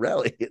Peter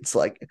Chiarelli. It's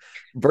like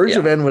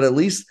Yeah, Bergevin would at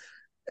least,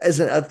 as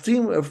a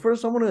team, for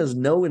someone who has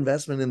no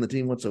investment in the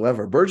team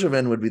whatsoever,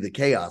 Bergevin would be the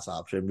chaos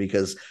option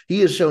because he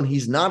has shown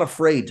he's not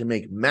afraid to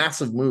make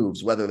massive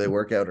moves, whether they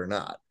work out or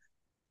not.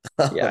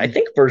 yeah, I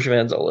think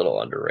Bergevin's a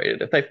little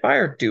underrated. If they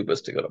fired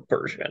Dubas to go to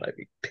Bergevin, I'd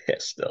be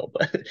pissed still.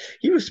 But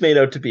he was made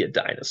out to be a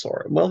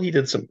dinosaur. Well, he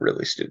did some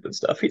really stupid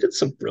stuff. He did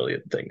some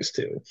brilliant things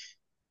too.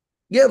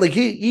 Yeah, like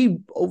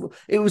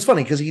it was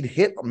funny because he'd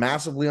hit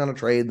massively on a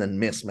trade, then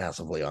miss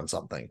massively on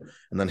something,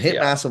 and then hit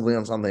Yeah. massively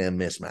on something and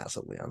miss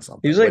massively on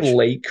He was something. like Which,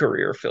 late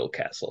career Phil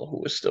Kessel,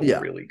 who was still yeah,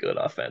 really good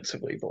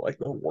offensively, but like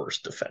the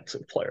worst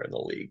defensive player in the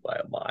league by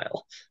a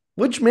mile.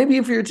 which maybe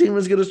if your team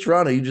as good as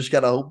Toronto, you just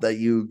gotta hope that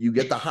you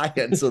get the high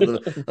ends of By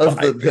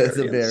the variance,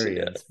 yeah.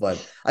 variance.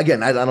 But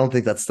again, I don't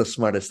think that's the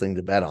smartest thing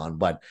to bet on.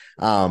 But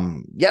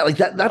yeah, like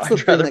No, that's the I'd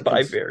thing rather that buy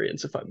comes.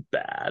 variance if I'm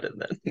bad, and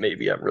then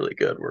maybe I'm really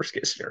good. Worst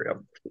case scenario,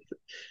 I'm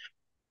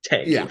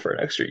tanking Yeah, for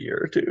an extra year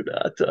or two.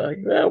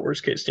 Not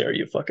worst case scenario,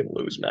 you fucking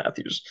lose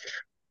Matthews.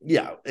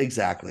 yeah,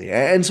 exactly.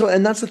 And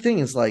that's the thing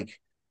is like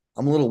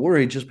I'm a little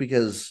worried just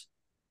because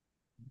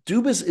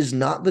Dubas is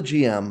not the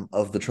GM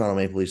of the Toronto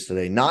Maple Leafs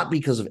today, not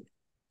because of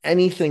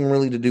anything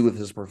really to do with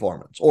his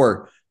performance.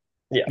 Or,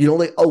 Yeah,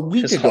 like a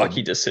week his ago,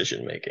 hockey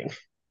decision making.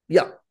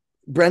 yeah,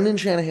 Brendan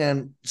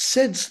Shanahan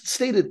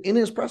stated in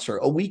his presser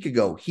a week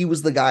ago he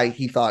was the guy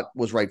he thought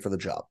was right for the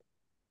job.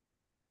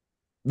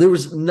 There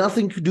was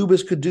nothing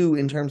Dubas could do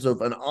in terms of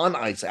an on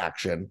ice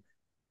action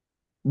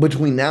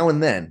between now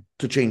and then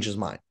to change his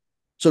mind.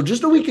 So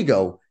just a Yep. week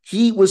ago,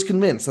 he was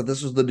convinced that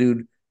this was the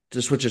dude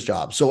to switch his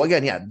job. So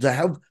again, yeah, to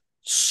have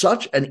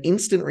such an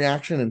instant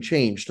reaction and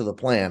change to the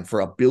plan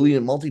for a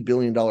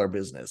multi-billion dollar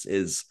business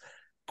is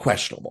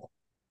questionable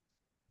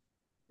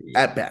Yeah,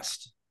 at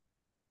best.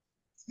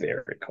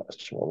 very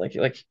questionable.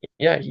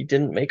 Yeah, he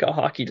didn't make a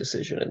hockey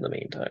decision in the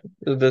meantime.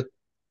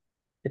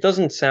 It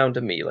doesn't sound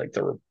to me like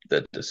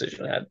the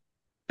decision had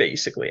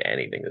basically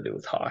anything to do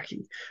with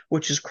hockey,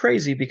 which is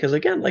crazy because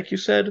again, like you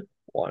said,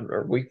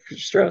 we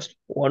stressed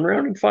 1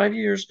 round in 5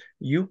 years,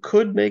 you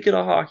could make it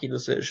a hockey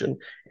decision.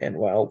 And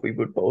while we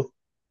would both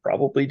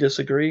probably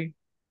disagree,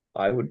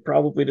 I would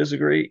probably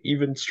disagree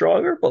even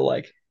stronger, but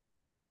like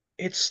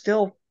it's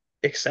still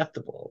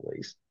acceptable at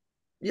least.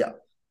 Yeah.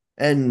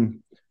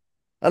 And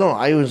I don't know.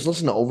 I was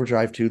listening to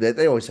Overdrive too.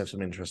 They always have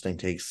some interesting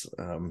takes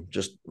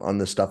just on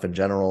this stuff in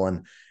general.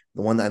 And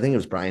the one that I think it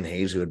was Brian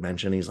Hayes who had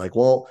mentioned, he's like,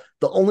 well,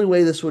 the only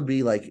way this would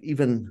be like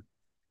even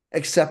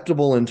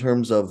acceptable in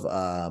terms of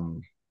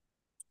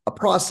a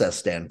process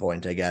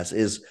standpoint, I guess,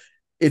 is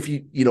if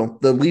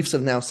the Leafs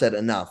have now said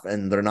enough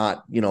and they're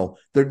not,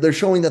 they're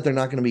showing that they're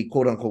not going to be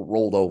quote unquote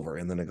rolled over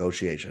in the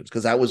negotiations.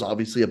 Cause that was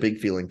obviously a big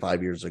feeling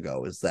 5 years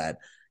ago is that,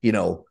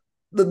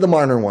 the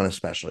Marner one,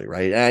 especially,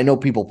 right? And I know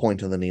people point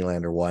to the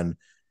Nylander one.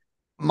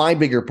 My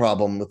bigger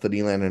problem with the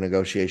Nylander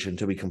negotiation,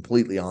 to be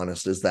completely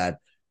honest, is that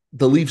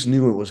the Leafs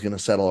knew it was going to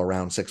settle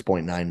around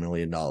 $6.9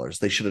 million.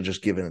 They should have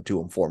just given it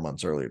to him 4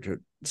 months earlier to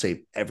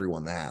save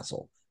everyone the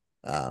hassle.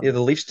 Yeah, the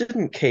Um, Leafs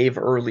didn't cave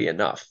early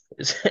enough.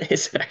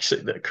 Is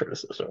actually the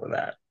criticism of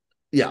that.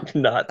 yeah.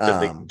 Not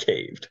that they Um,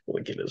 caved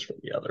like it is from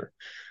the other.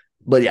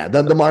 but yeah,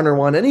 the Marner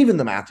one and even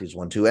the Matthews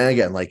one too. And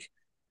again, like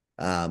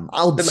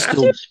I'll The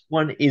still Matthews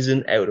one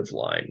isn't out of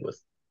line with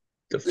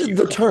the few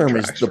the term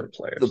is contracts for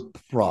players. the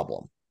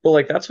problem. But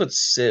like that's what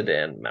Sid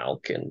and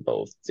Malkin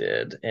both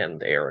did,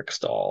 and Eric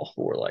Stahl,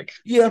 who were like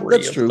Yeah, three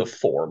that's of the true.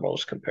 four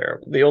most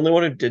comparable. The only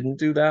one who didn't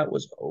do that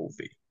was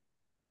Ovi.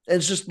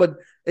 But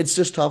it's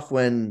just tough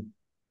when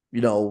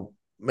you know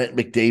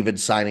McDavid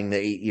signing the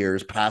 8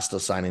 years, Pasta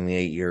signing the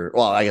 8 year.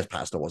 Well, I guess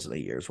Pasta wasn't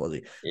 8 years, was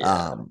he?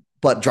 Yeah.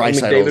 But I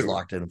mean Draisaitl is McDavid,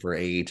 locked in for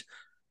 8.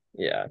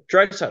 yeah.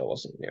 Draisaitl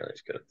wasn't nearly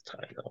as good at the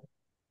time though.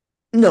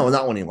 No,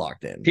 not when he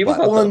locked in. People But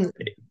thought the one,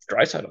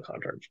 Draisaitl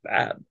contract was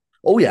bad.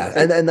 oh I yeah,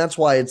 think and that's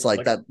why it's like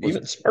like that was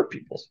even smart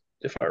people,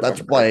 if I that's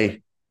remember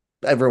correctly.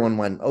 why everyone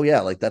went, oh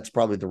yeah, like that's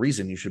probably the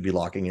reason you should be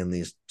locking in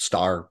these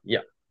star Yeah.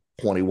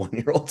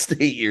 21-year-olds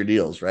to 8 year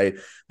deals, right?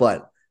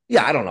 But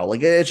yeah, I don't know.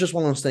 Like it's just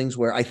one of those things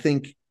where I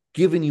think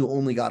given you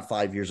only got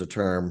 5 years of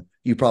term,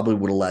 you probably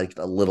would have liked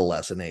a little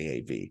less in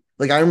AAV.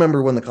 Like I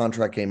remember when the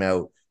contract came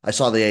out, I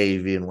saw the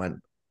AAV and went,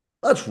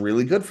 that's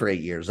really good for 8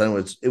 years. Then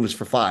it was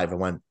for 5. I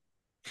went,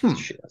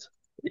 Shit.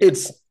 Yeah.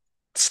 it's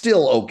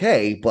still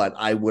okay, but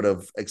I would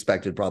have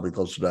expected probably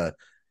closer to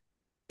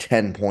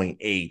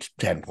 10.8,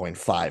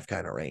 10.5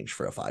 kind of range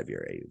for a 5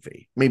 year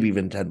AAV, maybe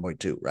even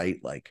 10.2, right?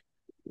 Like,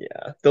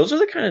 Yeah. Those are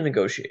the kind of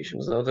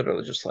negotiations though that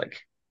are just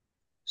like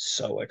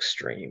so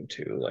extreme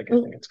too. Like I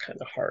think well, it's kind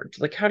of hard.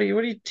 Like what do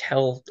you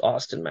tell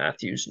Austin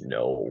Matthews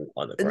no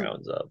on the and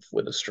grounds of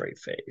with a straight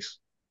face?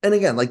 and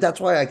again, like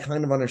that's why I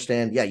kind of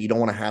understand. Yeah, you don't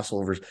want to hassle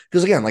over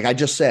because again, like I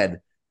just said,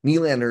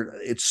 Nylander.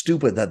 It's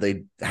stupid that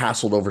they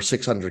hassled over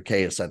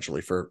 600K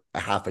essentially for a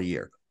half a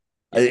year.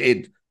 Yeah.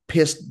 It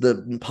pissed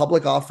the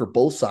public off for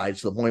both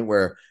sides to the point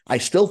where I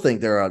still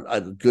think there are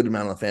a good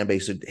amount of the fan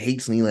base that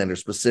hates Nylander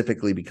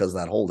specifically because of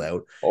that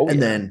holdout, Oh and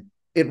yeah. then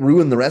it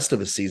ruined the rest of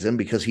his season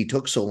because he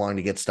took so long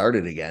to get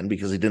started again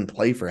because he didn't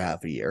play for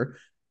half a year.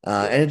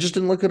 Yeah. And it just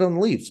didn't look good on the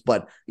Leafs.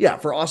 But yeah,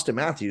 for Austin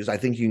Matthews, I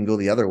think you can go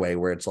the other way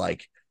where it's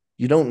like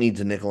you don't need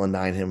to nickel and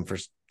dime him for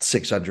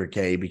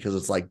 600K because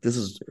it's like this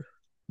is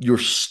your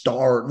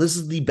star. This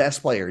is the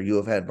best player you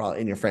have had probably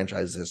in your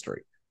franchise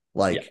history. Yeah.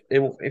 Like,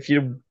 If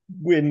you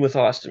win with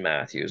Austin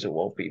Matthews, it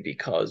won't be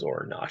because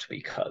or not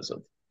because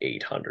of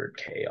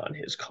 800K on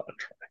his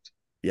contract.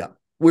 yeah.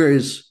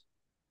 Whereas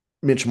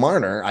Mitch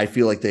Marner, I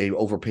feel like they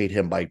overpaid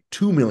him by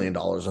 $2 million.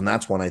 And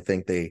that's when I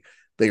think they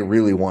they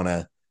really want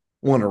to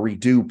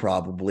redo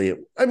probably.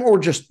 Or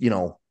just,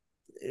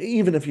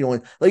 even if you only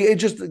like it,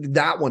 just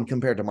that one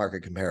compared to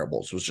market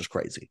comparables was just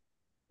crazy.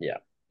 Yeah.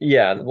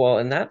 Yeah, well,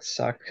 and that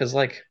sucked because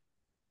like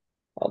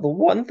the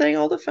one thing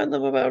I'll defend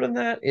them about in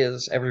that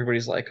is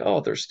everybody's like,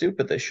 oh, they're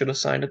stupid. They should have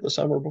signed it the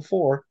summer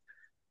before.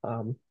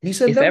 Um, He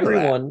said if no to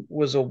that. everyone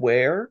was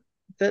aware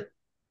that,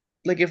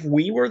 like, if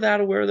we were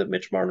that aware that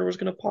Mitch Marner was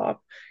going to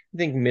pop, I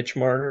think Mitch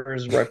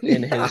Marner's rep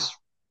in Yeah. his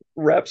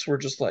reps were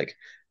just like,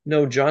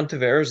 no, John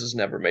Tavares has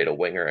never made a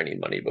winger any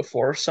money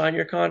before. Sign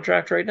your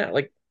contract right now.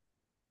 Like,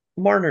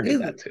 Marner knew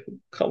that too.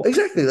 Come on.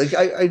 Exactly. Like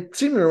I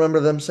seem to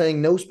remember them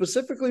saying no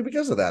specifically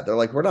because of that. They're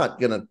like, we're not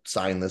gonna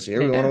sign this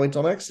year. We want to Yeah. wait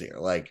till next year.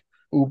 Like,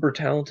 Uber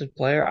talented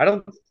player. I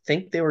don't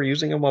think they were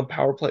using him on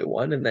Power Play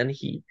One, and then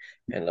he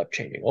ended up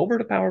changing over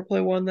to Power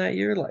Play One that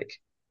year. Like,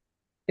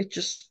 it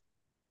just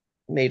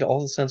made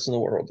all the sense in the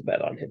world to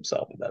bet on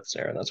himself in that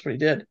scenario. And that's what he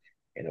did,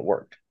 and it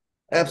worked.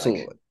 And like,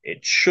 absolutely.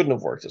 it shouldn't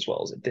have worked as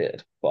well as it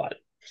did, but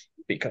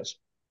because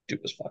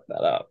Dubas fucked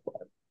that up.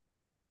 But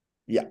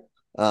Yeah.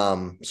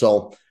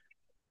 So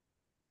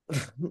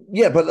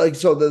yeah, but like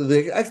so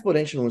the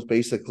explanation was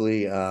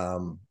basically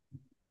um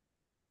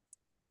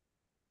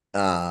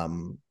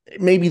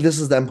maybe this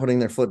is them putting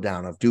their foot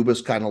down. If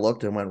Dubas kind of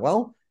looked and went,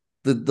 well,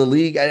 the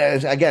league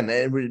again,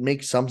 it would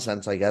make some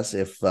sense, I guess,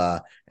 if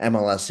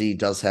MLSE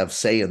does have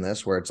say in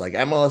this, where it's like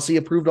MLSE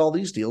approved all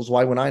these deals.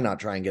 Why would I not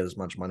try and get as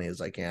much money as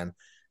I can?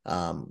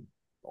 Um,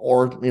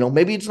 or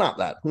maybe it's not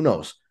that. Who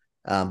knows?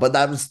 But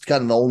that was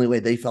kind of the only way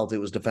they felt it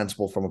was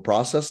defensible from a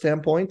process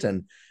standpoint,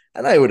 and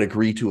I would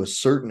agree to a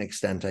certain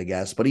extent, I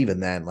guess. But even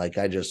then, like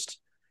I just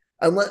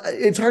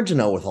it's hard to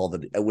know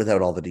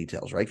without all the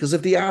details, right? Because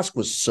if the ask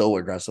was so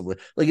aggressively,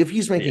 like if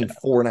he's making yeah,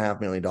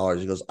 $4.5 million,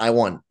 he goes, "I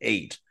want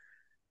 8."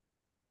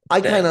 I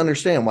kind of then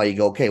understand why you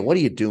go, "Okay, what are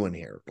you doing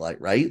here?" Like,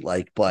 right?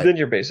 Like, but then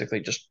you're basically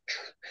just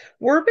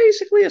we're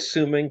basically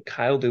assuming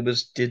Kyle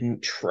Dubas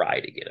didn't try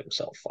to get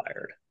himself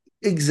fired.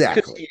 Because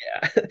exactly,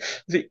 yeah,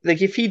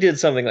 like if he did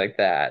something like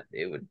that,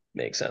 it would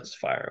make sense to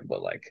fire him.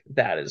 But like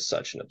that is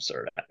such an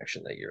absurd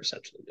action that you're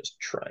essentially just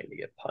trying to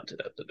get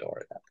punted out the door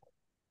at that point.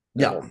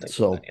 I yeah. don't think there's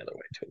So, any other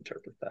way to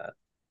interpret that.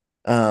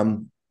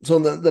 so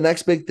the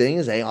next big thing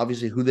is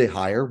obviously who they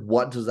hire.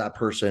 What does that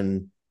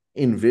person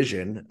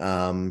envision?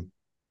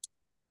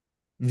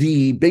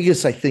 The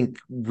biggest, I think,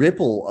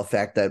 ripple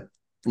effect that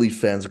Leaf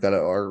fans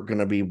are going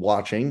to be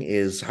watching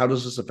is how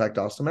does this affect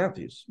Austin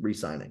Matthews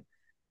re-signing?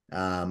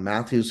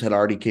 Matthews had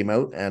already came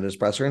out at his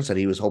presser and said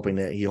he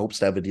hopes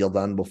to have a deal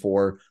done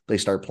before they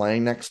start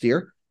playing next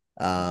year.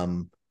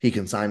 He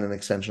can sign an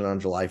extension on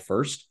July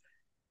 1st.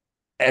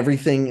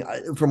 Everything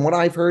from what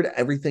I've heard,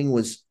 everything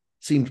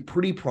seemed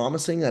pretty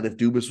promising that if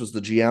Dubas was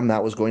the GM,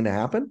 that was going to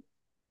happen.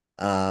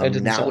 It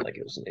didn't Now sound like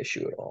it was an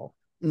issue at all.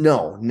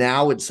 no,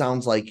 now it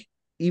sounds like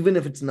even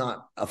if it's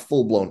not a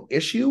full blown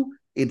issue,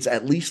 it's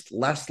at least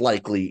less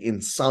likely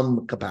in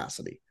some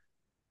capacity.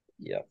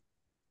 Yeah,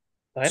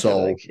 I feel So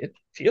like it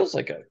feels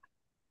like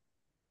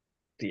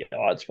the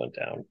odds went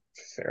down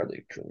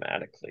fairly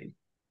dramatically.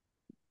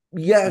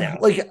 yeah, Now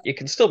like it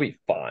can still be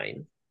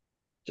fine,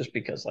 just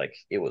because like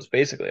it was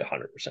basically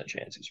 100%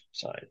 chance he's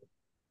signed,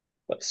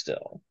 but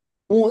still,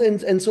 well,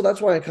 and so that's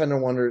why I kind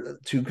of wonder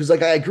too, because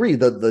like I agree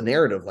that the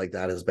narrative like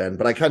that has been,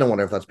 but I kind of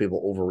wonder if that's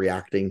people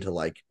overreacting to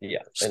like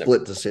yeah, and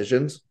split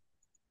decisions.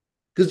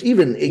 Because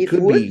even it it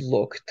could would be,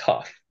 look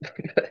tough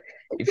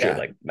if you're yeah.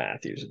 like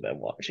Matthews and then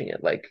watching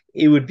it. Like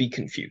it would be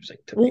confusing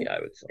to me, Well, I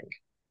would think.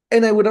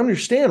 and I would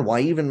understand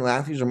why even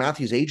Matthews or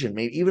Matthews' agent,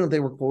 maybe even if they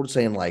were quoted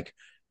saying like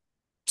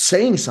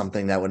saying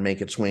something that would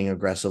make it swing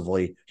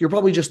aggressively, you're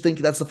probably just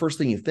thinking that's the first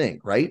thing you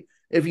think, right?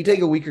 If you Yeah.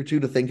 take a week or two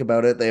to think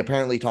about it, they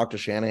apparently talked to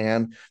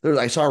Shanahan.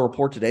 I saw a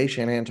report today.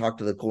 Shanahan talked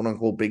to the quote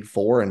unquote big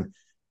four, and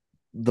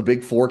the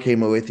big four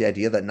came away with the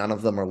idea that none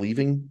of them are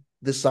leaving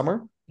this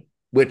summer,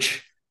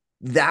 which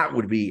that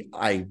would be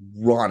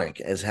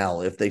ironic as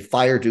hell if they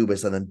fire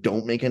Dubas and then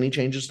don't make any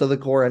changes to the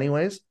core,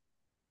 anyways.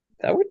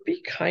 That would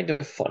be kind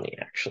of funny,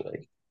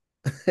 actually.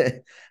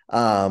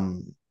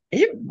 um,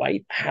 It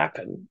might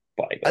happen,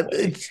 by the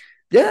way. it's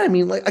yeah, I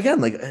mean, like again,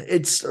 like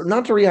it's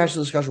not to rehash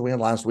the discussion we had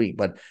last week,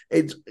 but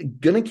it's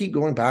gonna keep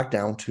going back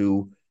down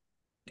to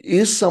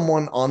is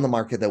someone on the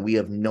market that we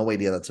have no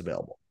idea that's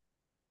available.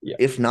 Yeah.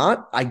 If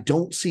not, I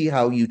don't see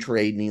how you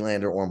trade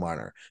Nylander or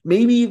Marner.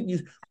 Maybe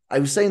I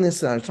was saying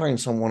this, and I was talking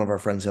to one of our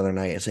friends the other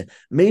night. I said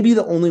maybe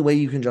the only way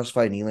you can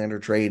justify a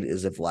Nylander trade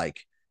is if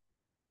like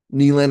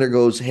Nylander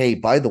goes, "Hey,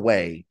 by the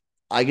way,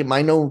 I get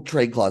my no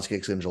trade clause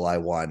kicks in July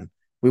 1.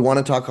 We want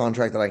to talk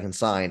contract that I can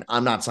sign.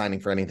 I'm not signing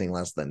for anything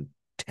less than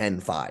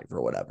 10-5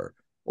 or whatever,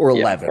 or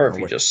Yeah. 11 Or or if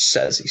he what." just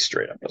says he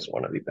straight up doesn't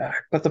want to be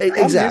back. But the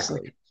problem is,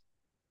 like, Exactly.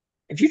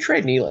 if you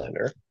trade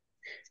Nylander,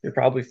 you're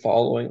probably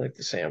following like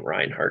the Sam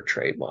Reinhart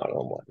trade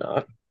model and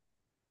whatnot.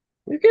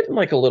 You're getting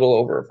like a little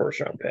over a first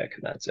round pick,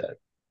 and that's it.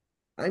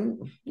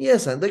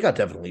 Yes, and they got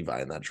Devin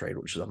Levi in that trade,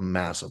 which is a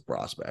massive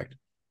prospect.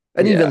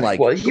 And even Yeah. like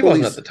Well, he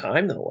wasn't at goalies, the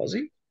time, though, was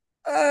he?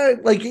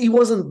 like he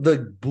wasn't the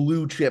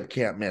blue chip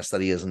can't miss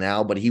that he is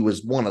now, but he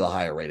was one of the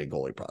higher rated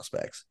goalie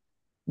prospects.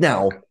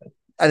 Now, Okay.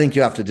 I think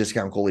you have to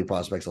discount goalie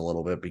prospects a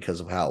little bit because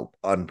of how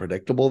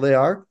unpredictable they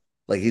are.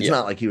 Like he's Yeah.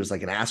 not like he was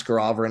like an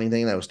Askarov or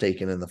anything that was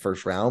taken in the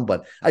first round,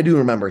 but I do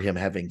remember him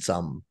having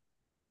some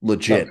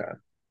legit Okay.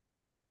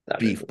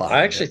 That is. beef I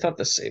behind actually him. thought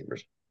the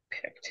Sabres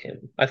picked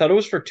him. I thought it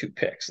was for 2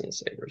 picks, and the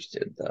Sabres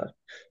did the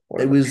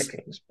one It of the was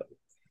pickings. But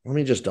let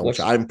me just double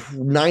check. looks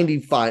I'm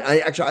 95.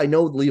 I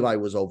know Levi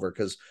was over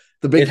because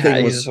the it big thing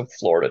had he's was a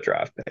Florida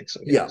draft pick, so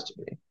he yeah, has to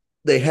be.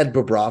 they had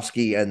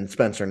Bobrovsky and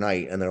Spencer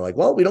Knight, and they're like,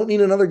 well, we don't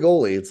need another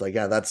goalie. It's like,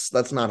 yeah, that's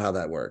not how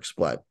that works,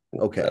 but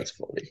okay. That's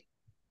funny.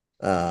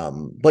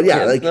 But yeah,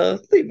 Yeah, like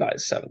the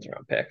Levi's seventh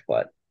round pick,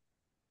 but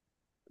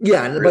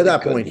yeah, and by really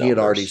that good point, he had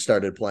already numbers.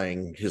 started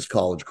playing his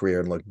college career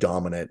and looked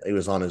dominant. He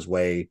was on his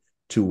way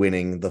to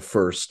winning the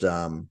first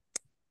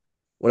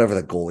whatever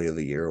the goalie of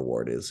the year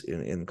award is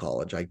in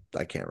college. I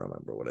can't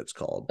remember what it's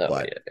called, Oh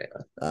yeah,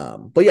 yeah.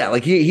 but yeah,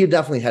 like he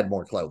definitely had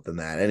more clout than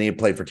that, and he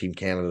played for Team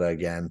Canada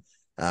again.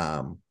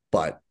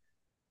 But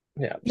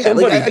Yeah. yeah, like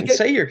Somebody I can get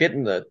say you're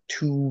getting the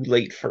too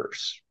late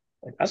first.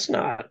 Like that's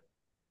not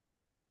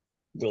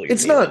William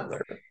it's not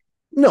Nylander.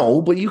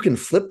 no, but you can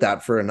flip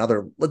that for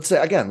another. Let's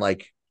say again,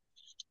 like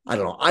I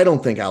don't know. I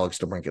don't think Alex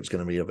DeBrincat's going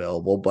to be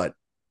available, but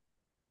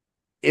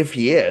if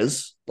he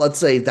is, let's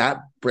say that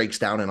breaks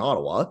down in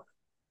Ottawa.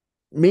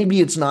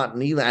 Maybe it's not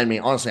Nylander. I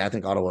mean, honestly, I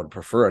think Ottawa would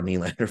prefer a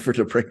Nylander for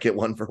DeBrincat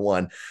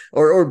 1-for-1,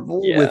 or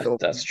with Yeah,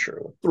 that's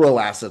true. throw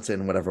assets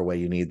in whatever way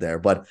you need there.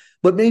 But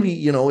maybe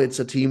it's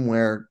a team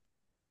where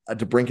a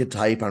DeBrincat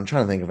type. I'm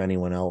trying to think of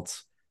anyone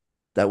else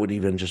that would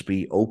even just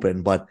be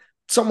open, but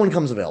someone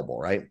comes available,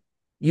 right?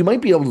 You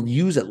might be able to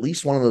use at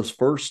least one of those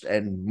first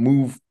and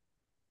move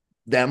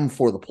them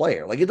for the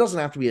player. Like it doesn't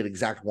have to be an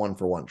exact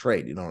 1-for-1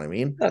 trade. You know what I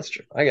mean? That's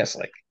true. I guess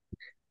like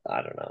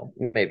I don't know,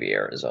 maybe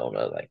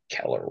Arizona, like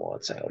Keller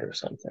wants out or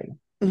something.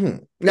 Mm-hmm.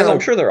 Because I'm Now,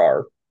 sure there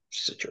are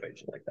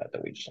situations like that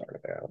that we just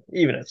aren't aware of.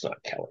 Even if it's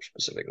not Keller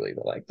specifically,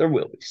 but like there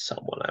will be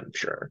someone, I'm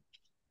sure.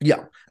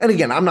 yeah. And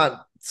again, I'm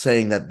not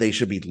saying that they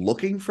should be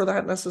looking for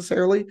that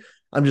necessarily.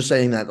 I'm just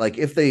saying that like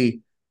if they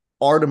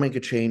are to make a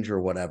change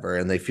or whatever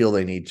and they feel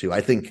they need to,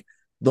 I think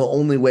the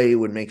only way it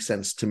would make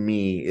sense to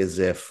me is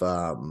if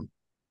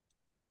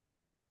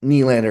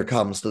Nylander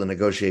comes to the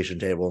negotiation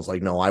table and is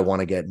like, no, I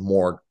want to get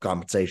more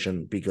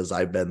compensation because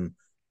I've been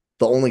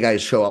the only guy to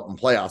show up in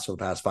playoffs for the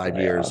past 5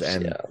 years Playoffs,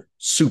 and yeah.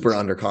 super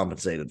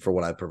undercompensated for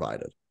what I've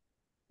provided.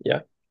 Yeah.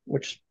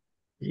 Which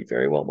he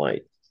very well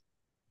might.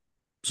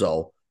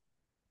 So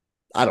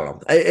I don't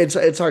know.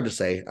 It's hard to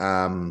say.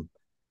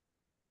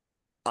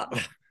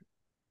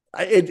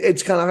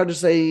 It's kind of hard to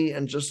say,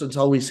 and just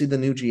until we see the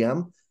new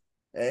GM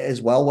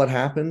as well, what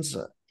happens.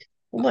 I'm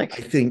I like,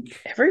 think,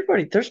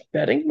 everybody, there's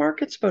betting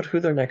markets about who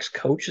their next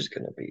coach is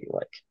going to be.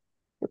 Like,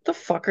 what the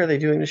fuck are they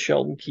doing to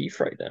Sheldon Keefe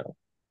right now?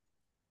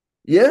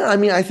 yeah, I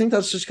mean, I think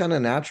that's just kind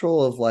of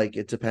natural. Of like,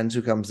 it depends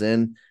who comes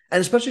in,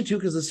 and especially too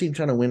because this team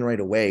trying to win right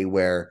away.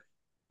 Where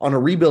on a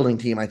rebuilding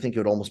team, I think it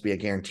would almost be a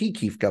guarantee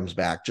Keefe comes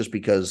back, just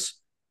because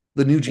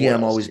the new What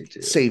GM else always do you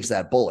do? saves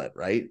that bullet,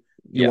 right?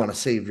 You Yeah, want to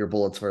save your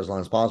bullets for as long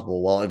as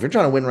possible. Well, if you're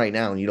trying to win right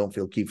now and you don't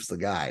feel Keefe's the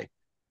guy,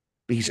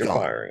 he's you're gone.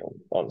 firing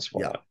him on the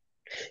Yeah. spot.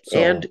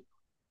 And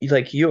So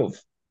like you have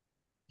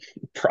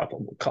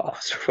probable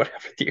cause or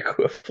whatever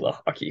the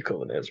hockey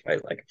equivalent is,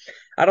 right? Like,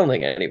 I don't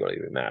think anybody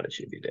would be mad at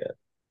you if you did.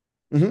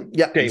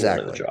 yeah, Day one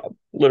of the exactly. job.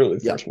 Literally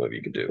the Yeah. first move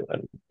you could do,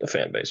 and the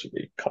fan base would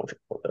be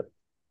comfortable with it.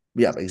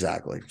 Yeah,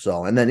 exactly.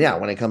 So, and then yeah,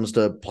 when it comes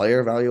to player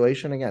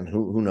evaluation, again,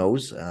 who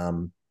knows?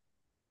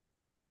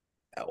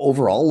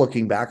 Overall,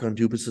 looking back on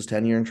Dubas's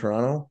tenure in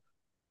Toronto,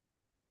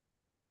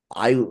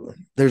 I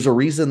there's a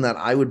reason that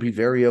I would be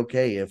very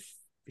okay if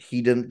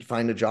he didn't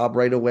find a job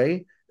right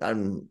away,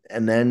 and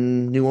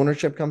then new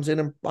ownership comes in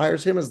and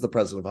hires him as the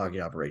president of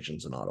hockey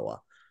operations in Ottawa,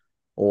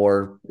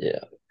 or Yeah.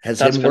 has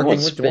That's him been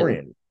working what's with been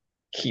Dorian.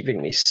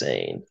 keeping me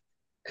sane.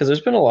 Because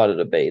there's been a lot of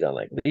debate on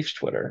like Leafs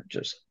Twitter,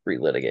 just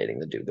relitigating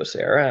the Dubas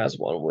era as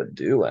one would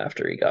do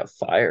after he got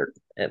fired.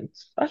 And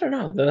I don't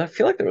know, I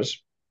feel like there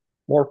was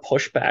more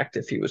pushback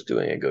if he was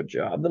doing a good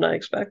job than I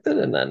expected.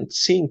 And then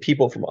seeing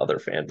people from other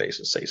fan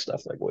bases say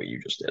stuff like what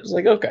you just did, it's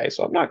like, okay,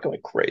 so I'm not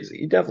going crazy.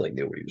 He definitely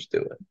knew what he was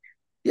doing.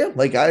 Yeah,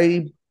 like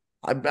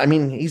I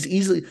mean, he's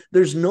easily.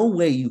 There's no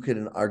way you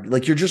can argue.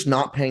 Like you're just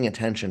not paying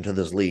attention to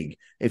this league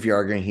if you're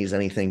arguing he's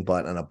anything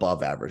but an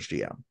above average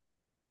GM.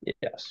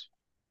 Yes.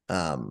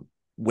 Um,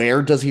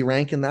 where does he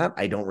rank in that?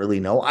 I don't really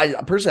know. I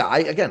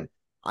personally,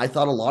 I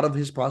thought a lot of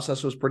his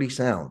process was pretty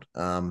sound.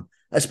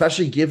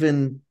 Especially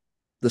given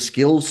the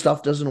skills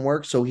stuff doesn't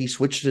work, so he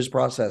switched his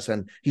process,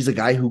 and he's a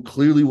guy who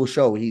clearly will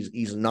show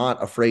he's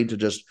not afraid to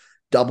just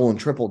double and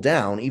triple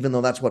down, even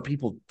though that's what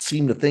people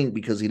seem to think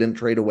because he didn't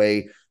trade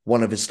away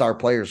one of his star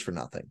players for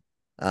nothing.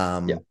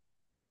 Yeah.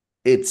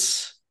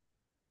 It's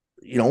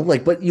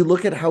like, but you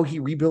look at how he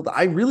rebuilt.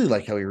 I really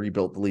like how he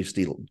rebuilt the Leaf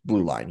steel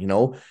blue line.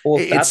 Well,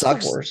 It that's the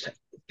sucks. worst.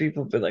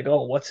 People be like,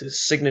 "Oh, what's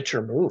his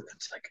signature move?"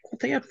 It's like, well,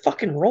 they had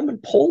fucking Roman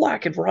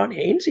Polak and Ron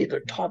Hainsey, their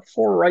top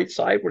four right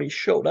side when he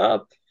showed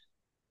up.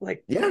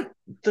 Like Yeah.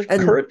 the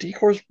And current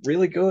decor is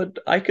really good.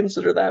 I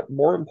consider that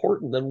more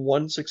important than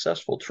one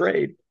successful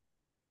trade.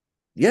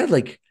 yeah,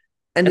 like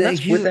And And that's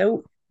he's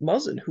without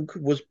Muzzin, who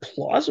was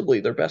plausibly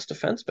their best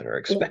defenseman or well,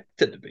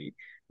 expected to be.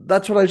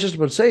 that's what I was just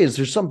about to say is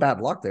there's some bad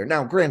luck there.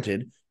 Now,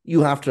 granted,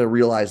 you have to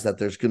realize that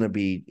there's going to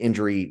be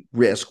injury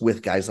risk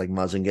with guys like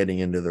Muzzin getting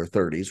into their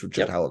 30s, with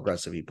just Yep. how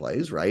aggressive he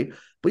plays, right?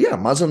 But yeah,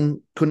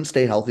 Muzzin couldn't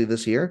stay healthy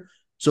this year.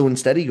 So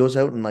instead, he goes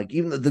out and like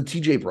even the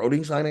TJ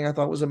Brody signing I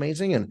thought was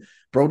amazing. And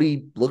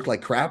Brody looked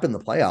like crap in the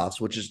playoffs,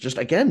 which is just,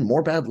 again,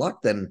 more bad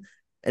luck than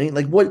any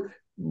like what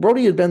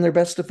Brody had been their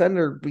best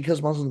defender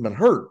because Muzzin's been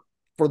hurt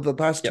for the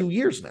past Yep. 2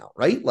 years now,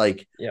 right?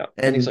 Like, Yeah.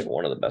 And he's and like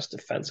one of the best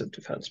defensive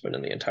defensemen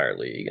in the entire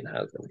league and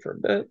has been for a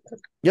bit.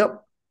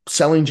 yep.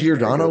 Selling He's very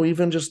Giordano good.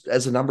 even just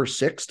as a number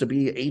 6 to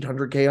be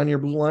 800K on your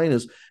blue line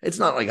is it's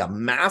not like a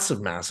massive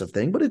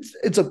thing, but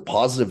it's a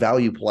positive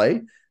value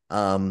play.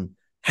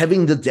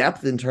 Having the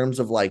depth in terms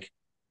of like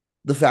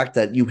the fact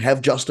that you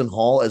have Justin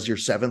Hall as your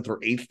 7th or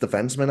 8th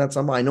defenseman at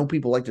some. I know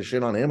people like to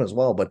shit on him as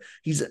well, but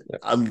he's Yep.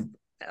 an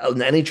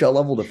NHL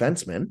level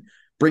defenseman.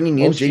 Bringing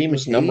in Most Jake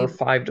teams' number McCabe,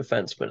 5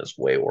 defenseman is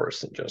way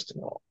worse than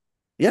Justin Hall.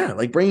 yeah,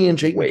 like bringing in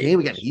Jake Way McCabe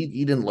again. worse.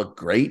 He didn't look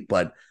great,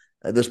 but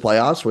this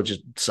playoffs, which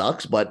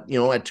sucks. But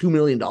at $2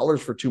 million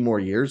for 2 more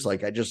years,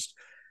 like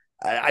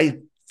I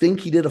think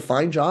he did a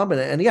fine job.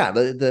 And yeah,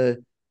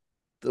 the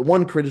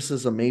one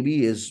criticism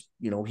maybe is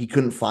he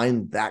couldn't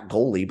find that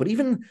goalie. But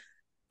even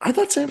I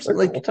thought Samson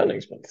Their like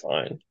goaltending's been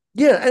fine.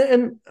 yeah,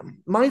 and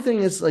my thing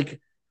is like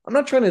I'm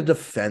not trying to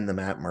defend the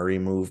Matt Murray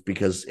move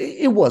because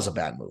it was a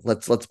bad move.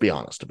 Let's be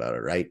honest about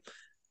it, right?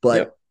 But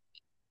Yep.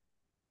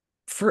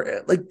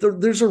 for like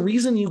there's a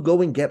reason you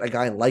go and get a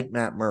guy like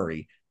Matt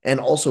Murray and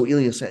also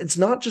Ilya. It's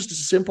not just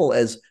as simple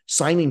as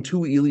signing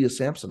 2 Ilya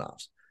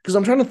Samsonovs because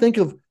I'm trying to think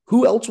of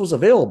who else was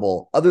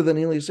available other than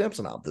Ilya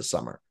Samsonov this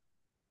summer.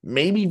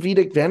 Maybe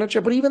Vitek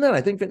Vanacek, but even then, I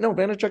think that no,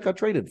 Vanacek got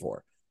traded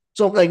for.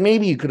 So like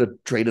maybe you could have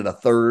traded a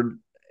third.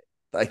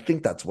 I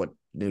think that's what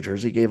New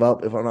Jersey gave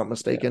up, if I'm not Yeah.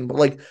 mistaken. But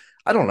like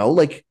I don't know,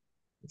 like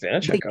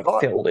Vanacek they got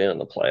got filled in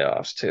the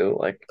playoffs too.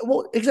 Like,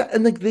 well exactly,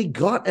 and like they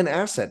got an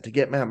asset to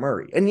get Matt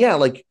Murray, and yeah,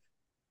 like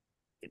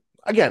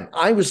again,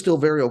 I was still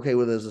very okay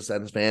with it as a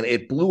Sens fan.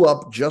 It blew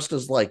up just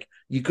as like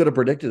you could have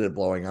predicted it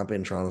blowing up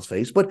in Toronto's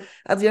face. But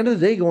at the end of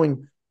the day,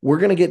 we're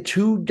going to get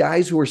 2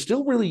 guys who are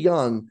still really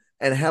young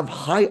and have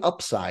high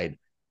upside.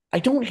 I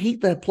don't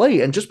hate that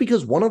play. And just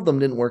because one of them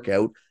didn't work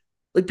out,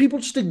 like people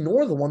just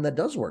ignore the one that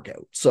does work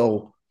out.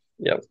 So,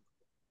 yep.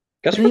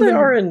 Guess and where they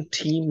are even in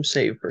team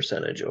save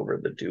percentage over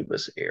the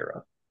Dubas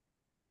era?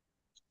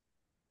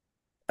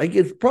 like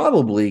it's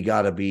probably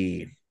got to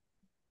be,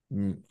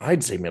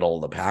 I'd say middle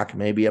of the pack,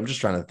 maybe. I'm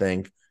just trying to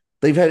think.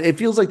 It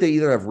feels like they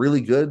either have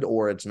really good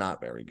or it's not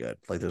very good.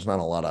 Like there's not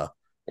a lot of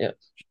Yeah.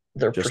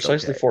 They're just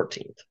precisely okay.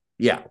 14th.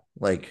 Yeah.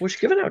 Like, Which,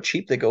 given how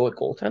cheap they go with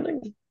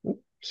goaltending,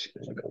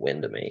 seems like a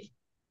win to me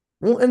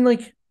well, and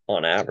like,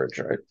 on average,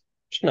 right?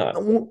 It's not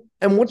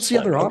and what's the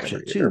slam other dunk option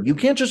every too? year. You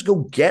can't just go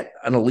get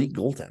an elite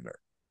goaltender.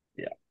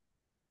 Yeah.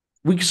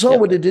 We saw Yeah.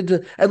 what it did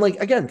to, and like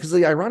again, because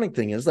the ironic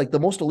thing is, like the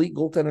most elite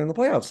goaltender in the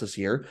playoffs this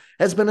year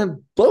has been a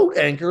boat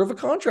anchor of a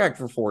contract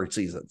for 4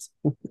 seasons.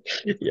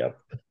 Yep.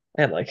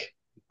 And like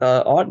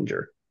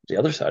Ottinger, the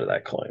other side of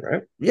that coin,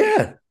 right?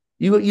 Yeah,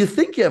 you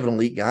think you have an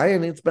elite guy,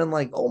 and it's been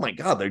like, oh my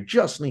god, they're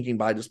just sneaking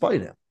by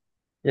despite him.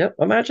 Yep.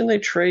 Imagine they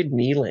trade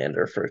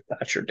Nylander for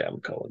Thatcher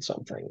Demko and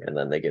something, and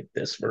then they get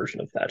this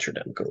version of Thatcher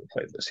Demko to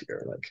play this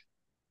year. Like,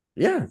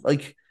 Yeah,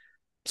 like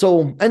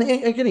so, and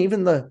again,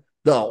 even the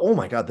oh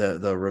my god, the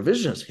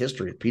revisionist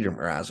history of Peter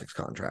Mrazek's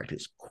contract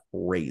is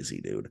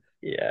crazy, dude.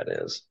 yeah, it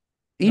is.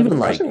 And Even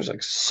Mrazek like was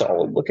like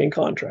solid looking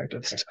contract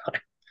at the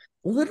time.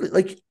 literally,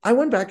 like I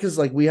went back because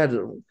like we had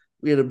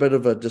a bit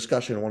of a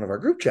discussion in one of our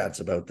group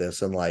chats about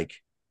this, and like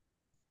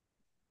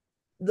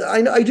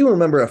I do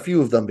remember a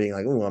few of them being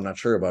like, "Oh, I'm not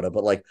sure about it,"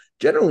 but like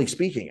generally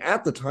speaking,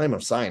 at the time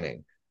of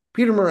signing,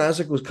 Peter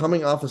Mrazek was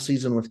coming off a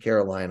season with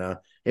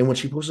Carolina in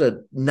which he posted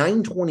a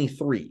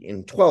 923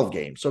 in 12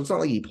 games. So it's not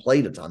like he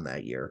played a ton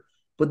that year.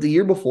 But the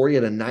year before, he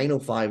had a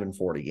 905 in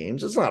 40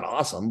 games. It's not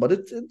awesome, but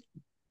it's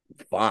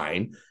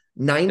fine. Yep.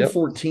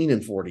 914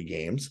 in 40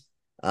 games.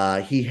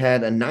 He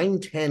had a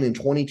 910 in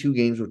 22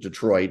 games with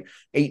Detroit,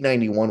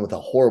 891 with a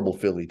horrible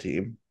Philly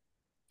team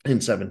in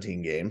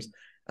 17 games.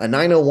 A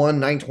 901,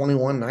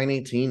 921,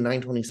 918,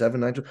 927,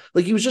 920.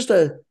 Like he was just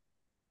a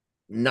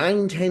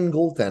 910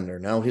 goaltender.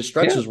 Now his Yeah.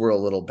 stretches were a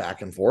little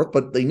back and forth,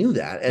 but they knew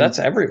that. That's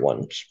And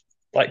everyone.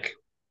 Like,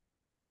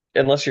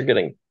 unless you're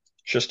getting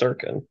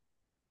Shesterkin,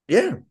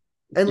 yeah.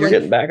 And you're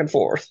getting like, back and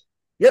forth.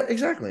 yeah,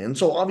 exactly. And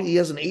so obviously he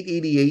has an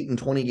 888 in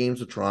 20 games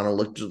with Toronto,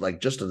 looked like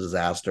just a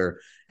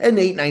disaster, and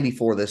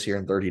 894 this year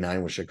and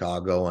 39 with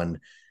Chicago. And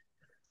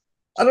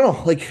I don't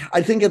know. Like,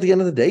 I think at the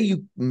end of the day,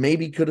 you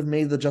maybe could have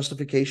made the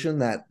justification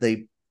that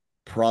they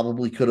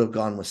probably could have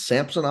gone with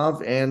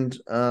Samsonov and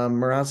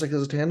Mrazek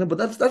as a tandem, but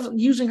that's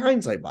using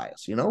hindsight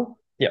bias, Yep.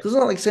 because it's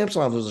not like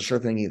Samsonov was a sure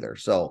thing either.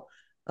 So,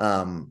 yeah,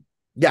 I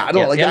Yeah,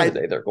 don't at like the end of the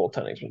day, their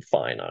goaltending's been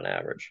fine on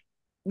average.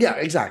 yeah,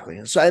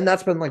 exactly. So, and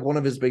that's been like one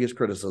of his biggest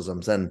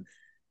criticisms, and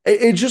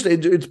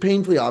it's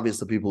painfully obvious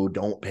to people who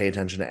don't pay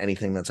attention to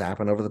anything that's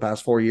happened over the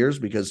past 4 years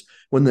because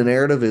when the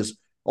narrative is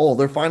oh,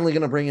 they're finally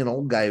going to bring in an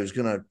old guy who's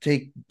going to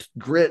take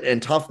grit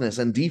and toughness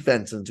and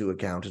defense into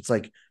account. It's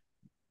like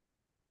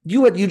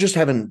you just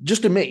haven't,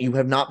 just admit you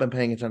have not been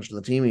paying attention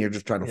to the team and you're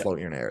just trying to Yeah. float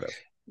your narrative.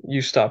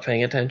 You stopped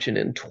paying attention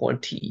in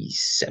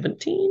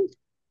 2017,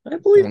 I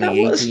believe that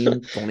was.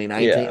 2018,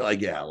 2019, Yeah.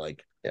 like yeah,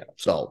 like Yeah.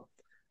 so.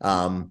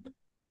 Um,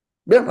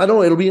 yeah, I don't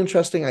know. It'll be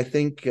interesting. I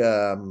think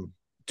Dubas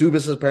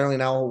is apparently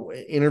now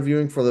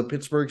interviewing for the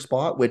Pittsburgh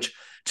spot, which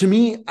to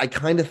me, I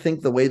kind of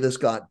think the way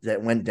that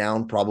went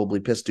down probably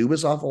pissed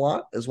Dubas off a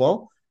lot as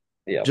well.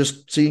 Yeah.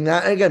 Just seeing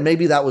that again,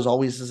 maybe that was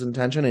always his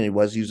intention and he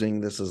was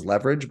using this as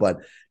leverage, but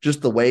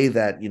just the way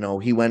that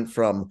he went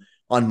from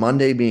on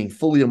Monday being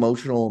fully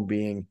emotional and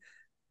being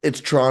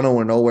it's Toronto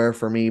or nowhere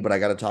for me, but I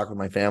got to talk with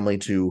my family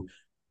to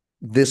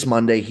this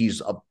Monday.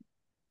 He's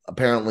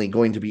apparently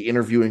going to be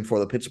interviewing for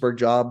the Pittsburgh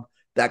job.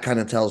 That kind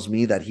of tells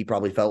me that he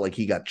probably felt like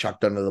he got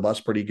chucked under the bus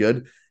pretty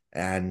good.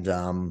 And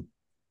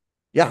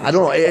yeah, I He's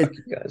don't know. like, fuck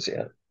you guys,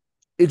 yeah.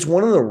 It's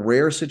one of the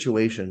rare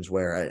situations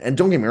where, and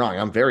don't get me wrong,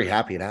 I'm very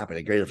happy it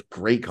happened. It's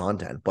great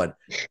content, but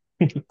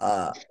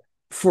uh,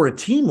 for a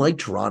team like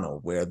Toronto,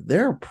 where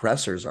their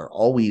pressers are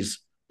always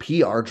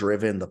PR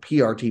driven, the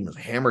PR team is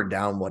hammered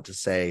down what to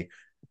say.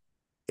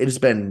 It has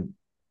been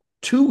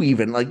too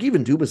even. Like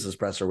even Dubas's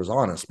presser was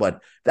honest,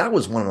 but that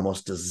was one of the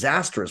most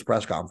disastrous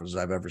press conferences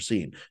I've ever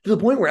seen. To the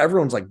point where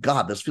everyone's like,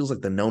 "God, this feels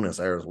like the Nonis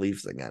Airs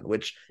Leafs again,"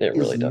 which It is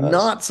really does.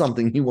 not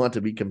something you want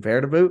to be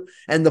compared about.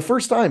 And the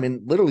first time,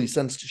 in literally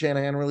since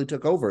Shanahan really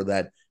took over,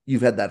 that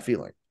you've had that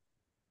feeling.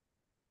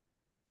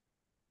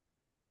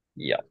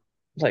 Yeah.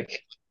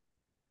 Like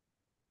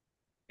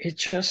it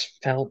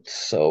just felt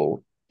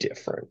so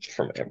different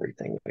from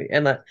everything.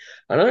 And that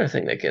another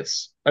thing that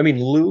gets, I mean,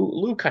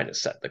 Lou kind of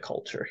set the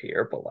culture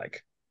here, but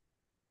like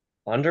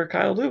under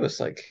Kyle Dubas,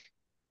 like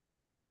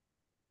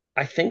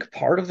I think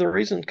part of the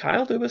reason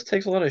Kyle Dubas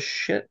takes a lot of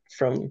shit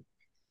from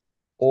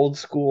old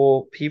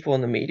school people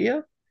in the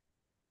media,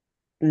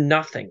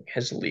 nothing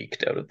has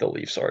leaked out of the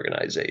Leafs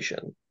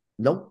organization.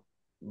 Nope.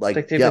 Like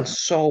Like, they've been yeah.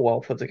 so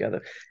well put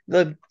together.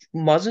 The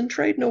Muzzin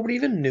trade, nobody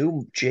even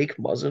knew Jake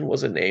Muzzin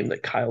was a name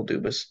that Kyle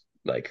Dubas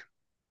like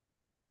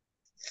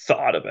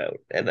thought about,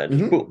 and then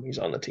just Mm-hmm. boom, he's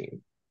on the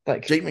team.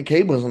 Like, Jake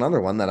McCabe was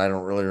another one that I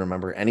don't really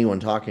remember anyone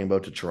talking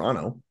about to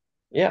Toronto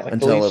yeah, like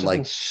the until Leafs it have been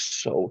like,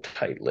 so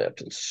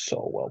tight-lipped and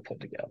so well put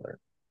together.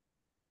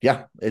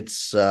 yeah,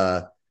 it's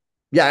yeah,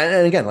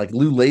 and again, like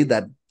Lou laid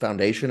that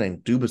foundation and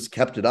Dubas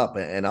kept it up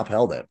and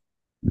upheld it.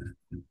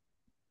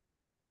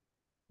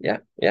 Yeah,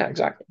 yeah,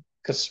 exactly.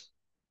 Because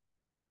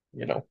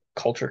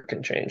culture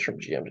can change from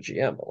GM to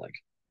GM, but like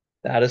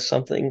that is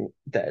something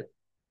that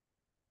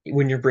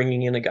when you're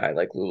bringing in a guy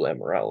like Lou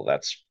Lamoriello,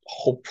 that's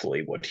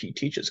hopefully what he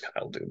teaches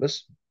Kyle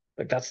Dubas.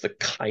 Like that's the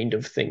kind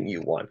of thing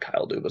you want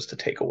Kyle Dubas to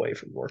take away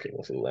from working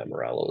with Lou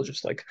Lamoriello,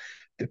 just like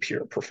the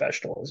pure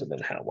professionalism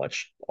and how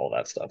much all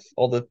that stuff,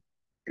 all the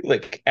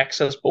like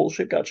excess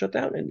bullshit got shut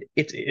down, and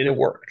it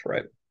worked,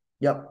 right?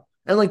 Yep.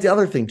 And like the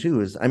other thing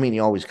too is, I mean,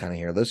 you always kind of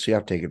hear this, so you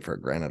have to take it for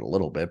granted a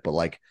little bit, but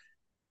like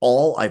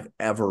all I've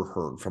ever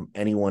heard from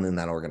anyone in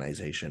that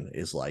organization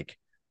is like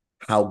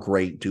how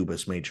great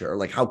Dubas made sure, or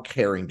like how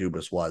caring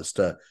Dubas was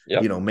to,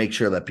 Yep. make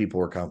sure that people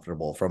were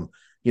comfortable from,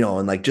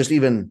 and like just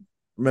even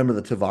remember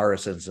the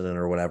Tavares incident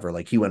or whatever,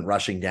 like he went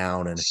rushing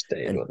down and,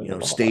 Stayed with him in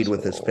the stayed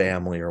with his hospital.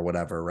 family or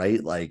whatever,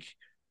 right? Like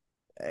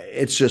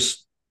it's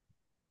just,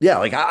 yeah,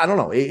 like I don't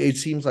know. It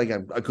seems like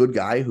a good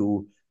guy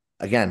who,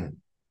 again,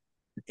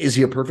 is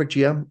he a perfect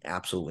GM?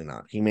 Absolutely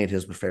not. He made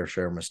his fair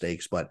share of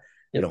mistakes, but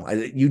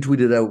Yep. you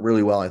tweeted out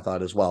really well, I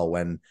thought as well,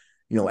 when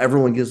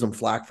everyone gives him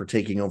flack for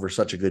taking over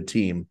such a good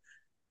team.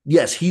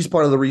 Yes, he's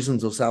part of the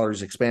reasons those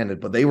salaries expanded,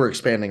 but they were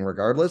expanding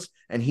regardless,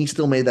 and he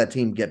still made that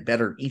team get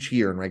better each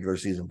year in regular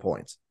season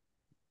points.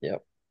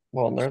 Yep.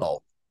 Well, and they're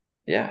So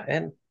yeah,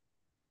 and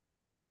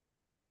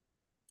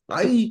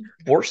the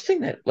I worst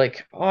thing that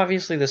like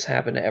obviously this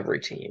happened to every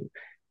team,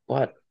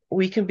 but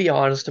we can be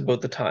honest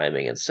about the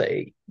timing and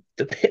say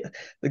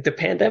the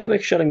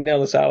pandemic shutting down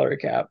the salary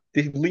cap,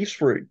 the Leafs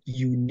were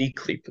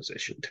uniquely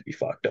positioned to be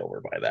fucked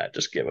over by that,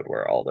 just given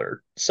where all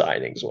their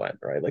signings went,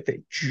 right? Like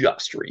they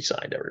just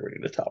re-signed everybody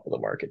to the top of the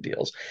market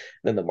deals,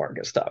 then the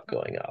market stopped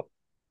going up.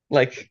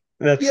 Like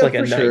that's yeah, like a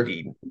for sure.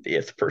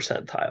 90th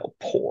percentile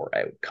poor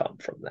outcome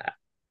from that.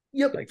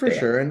 Yep, Like for they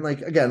sure. And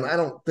like again, I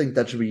don't think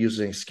that should be used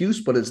as an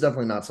excuse, but it's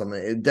definitely not something.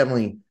 It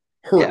definitely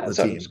hurt yeah, the it's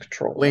out of his team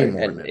control, way right?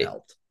 more than And it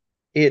helped.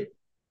 it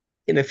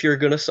and if you're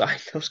going to sign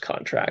those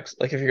contracts,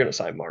 like if you're going to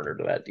sign Marner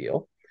to that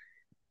deal,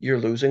 you're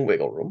losing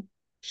wiggle room.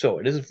 So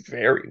it is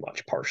very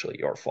much partially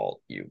your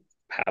fault. You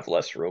have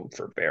less room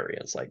for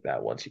variance like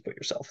that once you put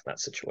yourself in that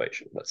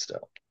situation, but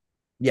still.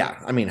 Yeah,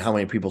 I mean, how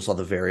many people saw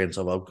the variance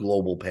of a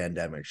global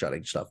pandemic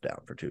shutting stuff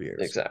down for 2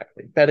 years?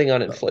 Exactly. Betting on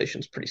So inflation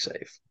is pretty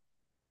safe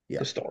yeah,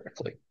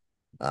 historically.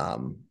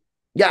 um,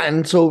 yeah,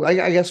 and so I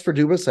guess for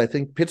Dubas, I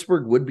think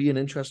Pittsburgh would be an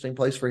interesting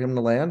place for him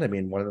to land. I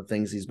mean, one of the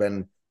things he's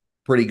been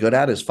pretty good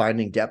at is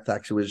finding depth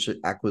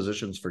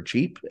acquisitions for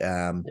cheap.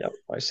 Yep,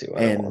 I see why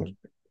they want And him.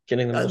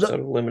 Getting the most out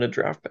of limited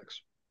draft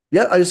picks.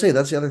 yeah, I just say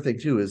that's the other thing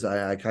too is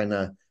I kind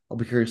of I'll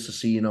be curious to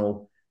see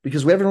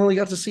because we haven't really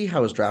got to see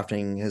how his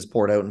drafting has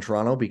poured out in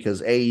Toronto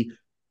because A,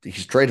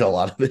 he's traded a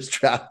lot of his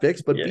draft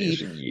picks, but Yeah, he B,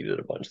 just yeeted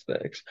a bunch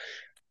of picks.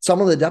 some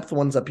of the depth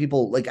ones that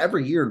people like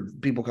every year,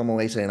 people come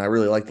away saying, I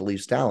really like the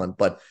Leafs talent,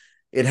 but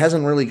it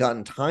hasn't really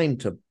gotten time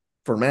to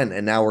ferment.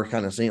 And now we're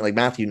kind of seeing like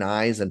Matthew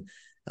Nyes and,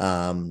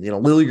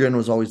 Liljegren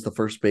was always the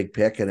first big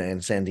pick and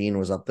Sandin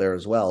was up there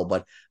as well.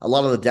 But a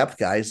lot of the depth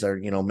guys are,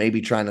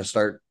 maybe trying to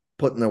start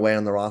putting their way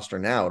on the roster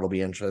now. It'll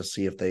be interesting to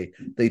see if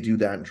they do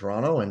that in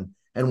Toronto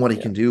and what he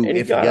Yeah. can do And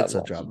he if he got gets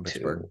a job unlucky in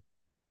Pittsburgh. too.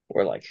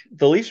 Where like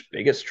the Leafs'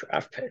 biggest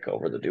draft pick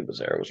over the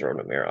Dubas era was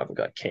Roman Amirov, who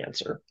got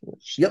cancer.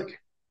 It's Yep. like,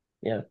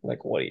 yeah,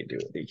 like what do you do?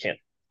 You can't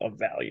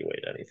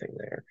evaluate anything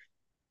there.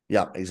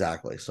 Yeah,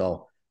 exactly.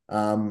 So,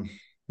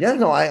 yeah,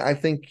 no, I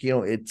think,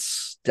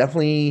 it's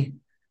definitely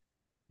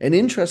an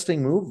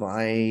interesting move.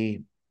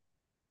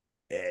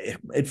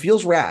 It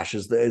feels rash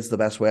is the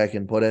best way I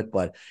can put it,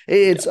 but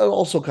it's Yeah.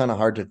 also kind of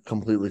hard to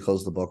completely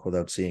close the book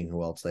without seeing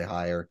who else they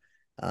hire.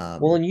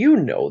 Well, Um,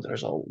 and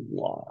there's a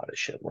lot of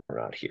shit we're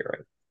not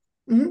hearing.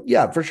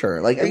 yeah, for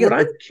sure. Like And what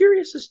again, I'm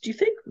curious is, do you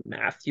think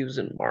Matthews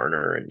and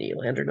Marner and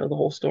Nylander know the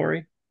whole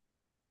story?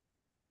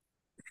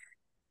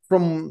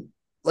 from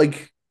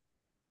like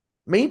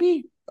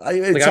maybe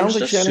it Like, I'm sounds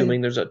just like Shanahan.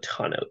 assuming there's a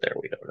ton out there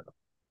we don't know.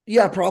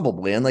 Yeah,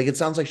 probably, and like it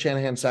sounds like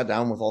Shanahan sat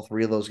down with all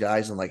three of those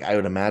guys, and like I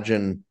would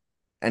imagine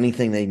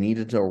anything they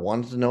needed to or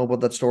wanted to know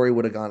about that story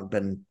would have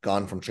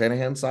gone from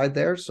Shanahan's side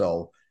there.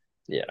 So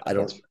Yeah, I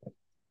that's don't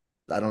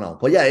I don't know,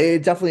 but yeah,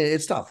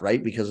 it's tough,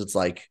 right? Because it's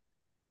like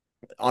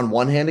on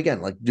one hand,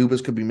 again, like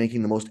Dubas could be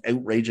making the most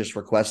outrageous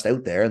request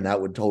out there, and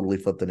that would totally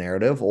flip the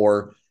narrative,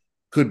 or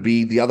could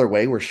be the other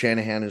way where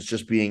Shanahan is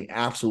just being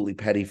absolutely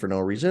petty for no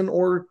reason,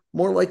 or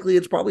more likely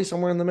it's probably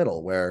somewhere in the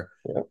middle where,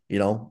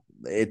 yeah.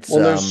 it's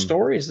Well, there's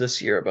stories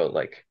this year about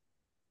like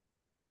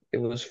it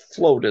was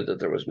floated that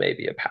there was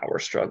maybe a power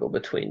struggle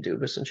between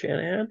Dubas and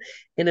Shanahan,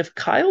 and if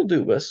Kyle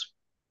Dubas,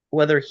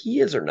 whether he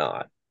is or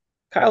not,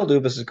 Kyle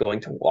Dubas is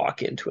going to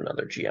walk into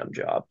another GM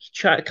job.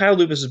 Kyle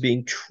Dubas is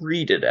being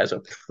treated as a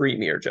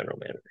premier general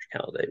manager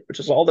candidate, which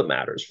is all that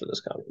matters for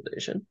this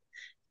conversation.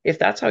 If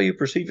that's how you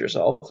perceive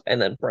yourself,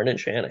 and then Brendan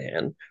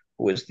Shanahan,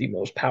 who is the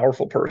most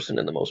powerful person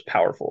in the most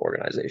powerful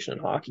organization in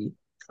hockey,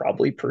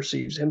 probably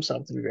perceives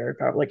himself to be very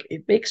powerful. Like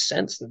it makes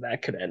sense that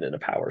that could end in a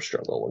power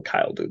struggle when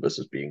Kyle Dubas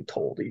is being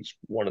told he's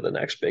one of the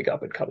next big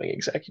up and coming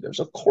executives.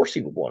 Of course,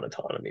 he would want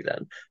autonomy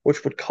then,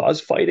 which would cause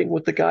fighting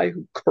with the guy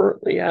who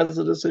currently has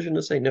the decision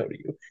to say no to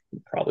you. He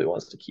probably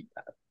wants to keep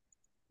that.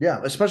 yeah,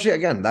 especially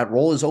again, that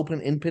role is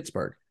open in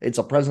Pittsburgh. It's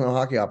a president of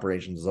hockey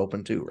operations is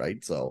open too,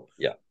 right? So,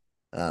 Yeah,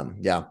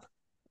 yeah,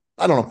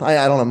 I don't know.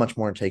 I don't have much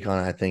more to take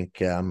on it. I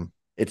think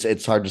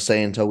it's hard to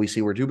say until we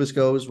see where Dubas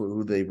goes,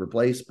 who they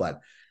replace, but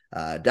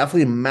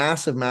definitely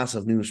massive,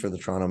 massive news for the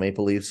Toronto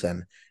Maple Leafs.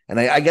 And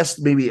I guess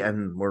maybe,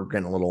 and we're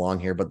getting a little long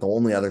here, but the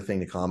only other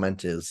thing to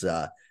comment is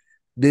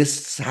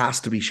this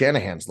has to be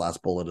Shanahan's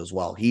last bullet as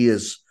well. He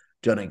has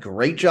done a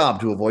great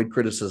job to avoid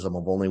criticism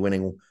of only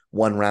winning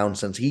one round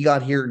since he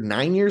got here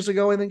 9 years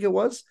ago, I think it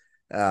was.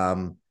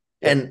 yep,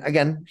 And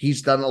again,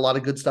 he's done a lot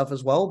of good stuff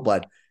as well,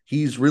 but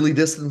he's really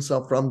distanced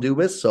himself from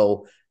Dubas.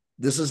 So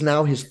this is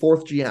now his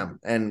fourth GM.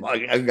 And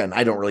again,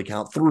 I don't really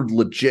count through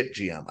legit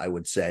GM, I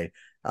would say,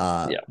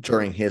 yeah,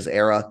 during his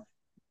era.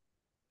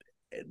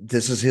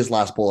 This is his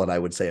last bullet, I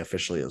would say,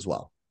 officially as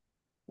well.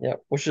 yeah.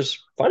 Which is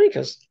funny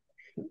because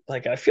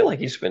like I feel like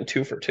he's been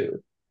 2 for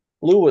 2.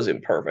 Lou was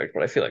imperfect,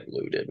 but I feel like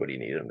Lou did what he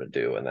needed him to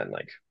do, and then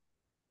like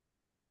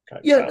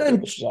Yeah, Kyle and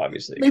Dubas was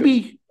obviously a good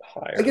maybe I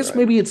hire, guess right?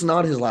 maybe it's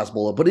not his last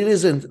bullet, but it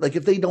isn't like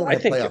if they don't I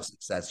have think playoff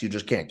success, you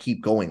just can't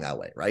keep going that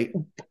way, right?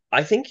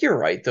 I think you're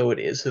right though. It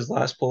is his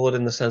last bullet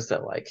in the sense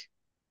that like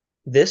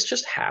this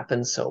just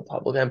happened so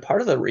public, and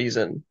part of the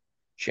reason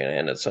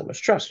Shanahan had so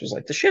much trust was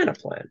like the Shanna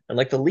plan, and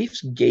like the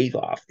Leafs gave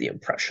off the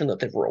impression that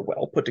they were a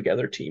well put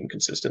together team,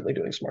 consistently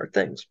doing smart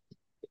things.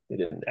 They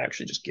didn't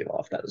actually just give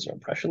off that as an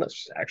impression.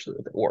 That's actually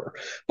what they were.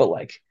 But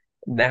like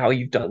now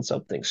you've done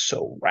something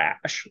so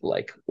rash,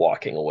 like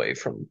walking away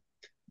from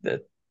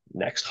the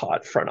next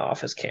hot front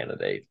office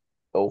candidate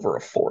over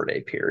a 4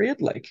 day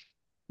period. Like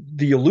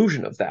the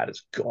illusion of that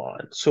is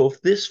gone. So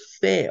if this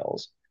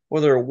fails,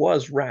 whether it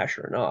was rash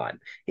or not,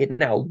 it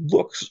now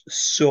looks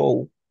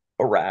so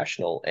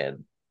irrational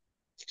and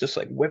just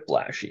like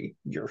whiplashy.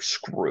 You're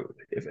screwed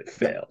if it Yep.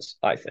 fails,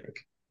 I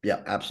think.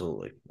 Yeah,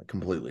 absolutely. I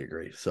completely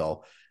agree.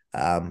 So,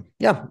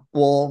 yeah,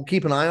 we'll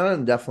keep an eye on it.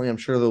 And definitely, I'm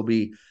sure there'll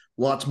be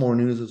lots more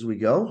news as we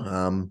go.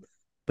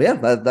 But yeah,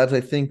 that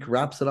I think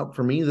wraps it up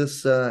for me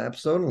this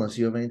episode. Unless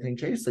you have anything,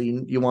 Chase, that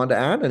you want to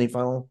add, any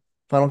final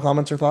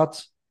comments or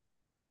thoughts?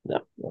 No,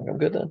 I'm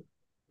good then.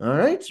 All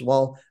right.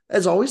 Well,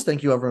 as always,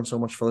 thank you everyone so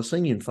much for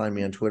listening. You can find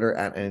me on Twitter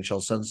at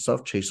NHL Sens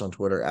Stuff, Chase on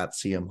Twitter at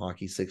CM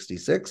Hockey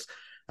 66.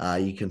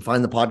 You can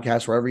find the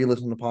podcast wherever you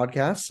listen to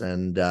podcasts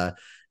and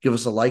give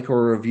us a like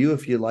or a review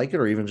if you like it,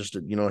 or even just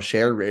a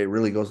share. It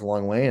really goes a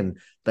long way. And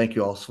thank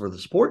you all for the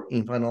support. You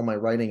can find all my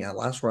writing at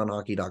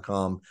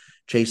lastrunhockey.com.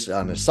 Chase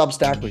on his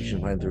Substack, which you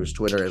can find through his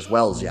Twitter, as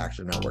well as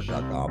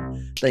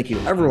theactionnetwork.com. Thank you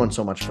everyone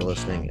so much for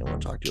listening, and we'll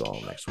talk to you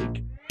all next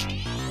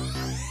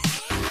week.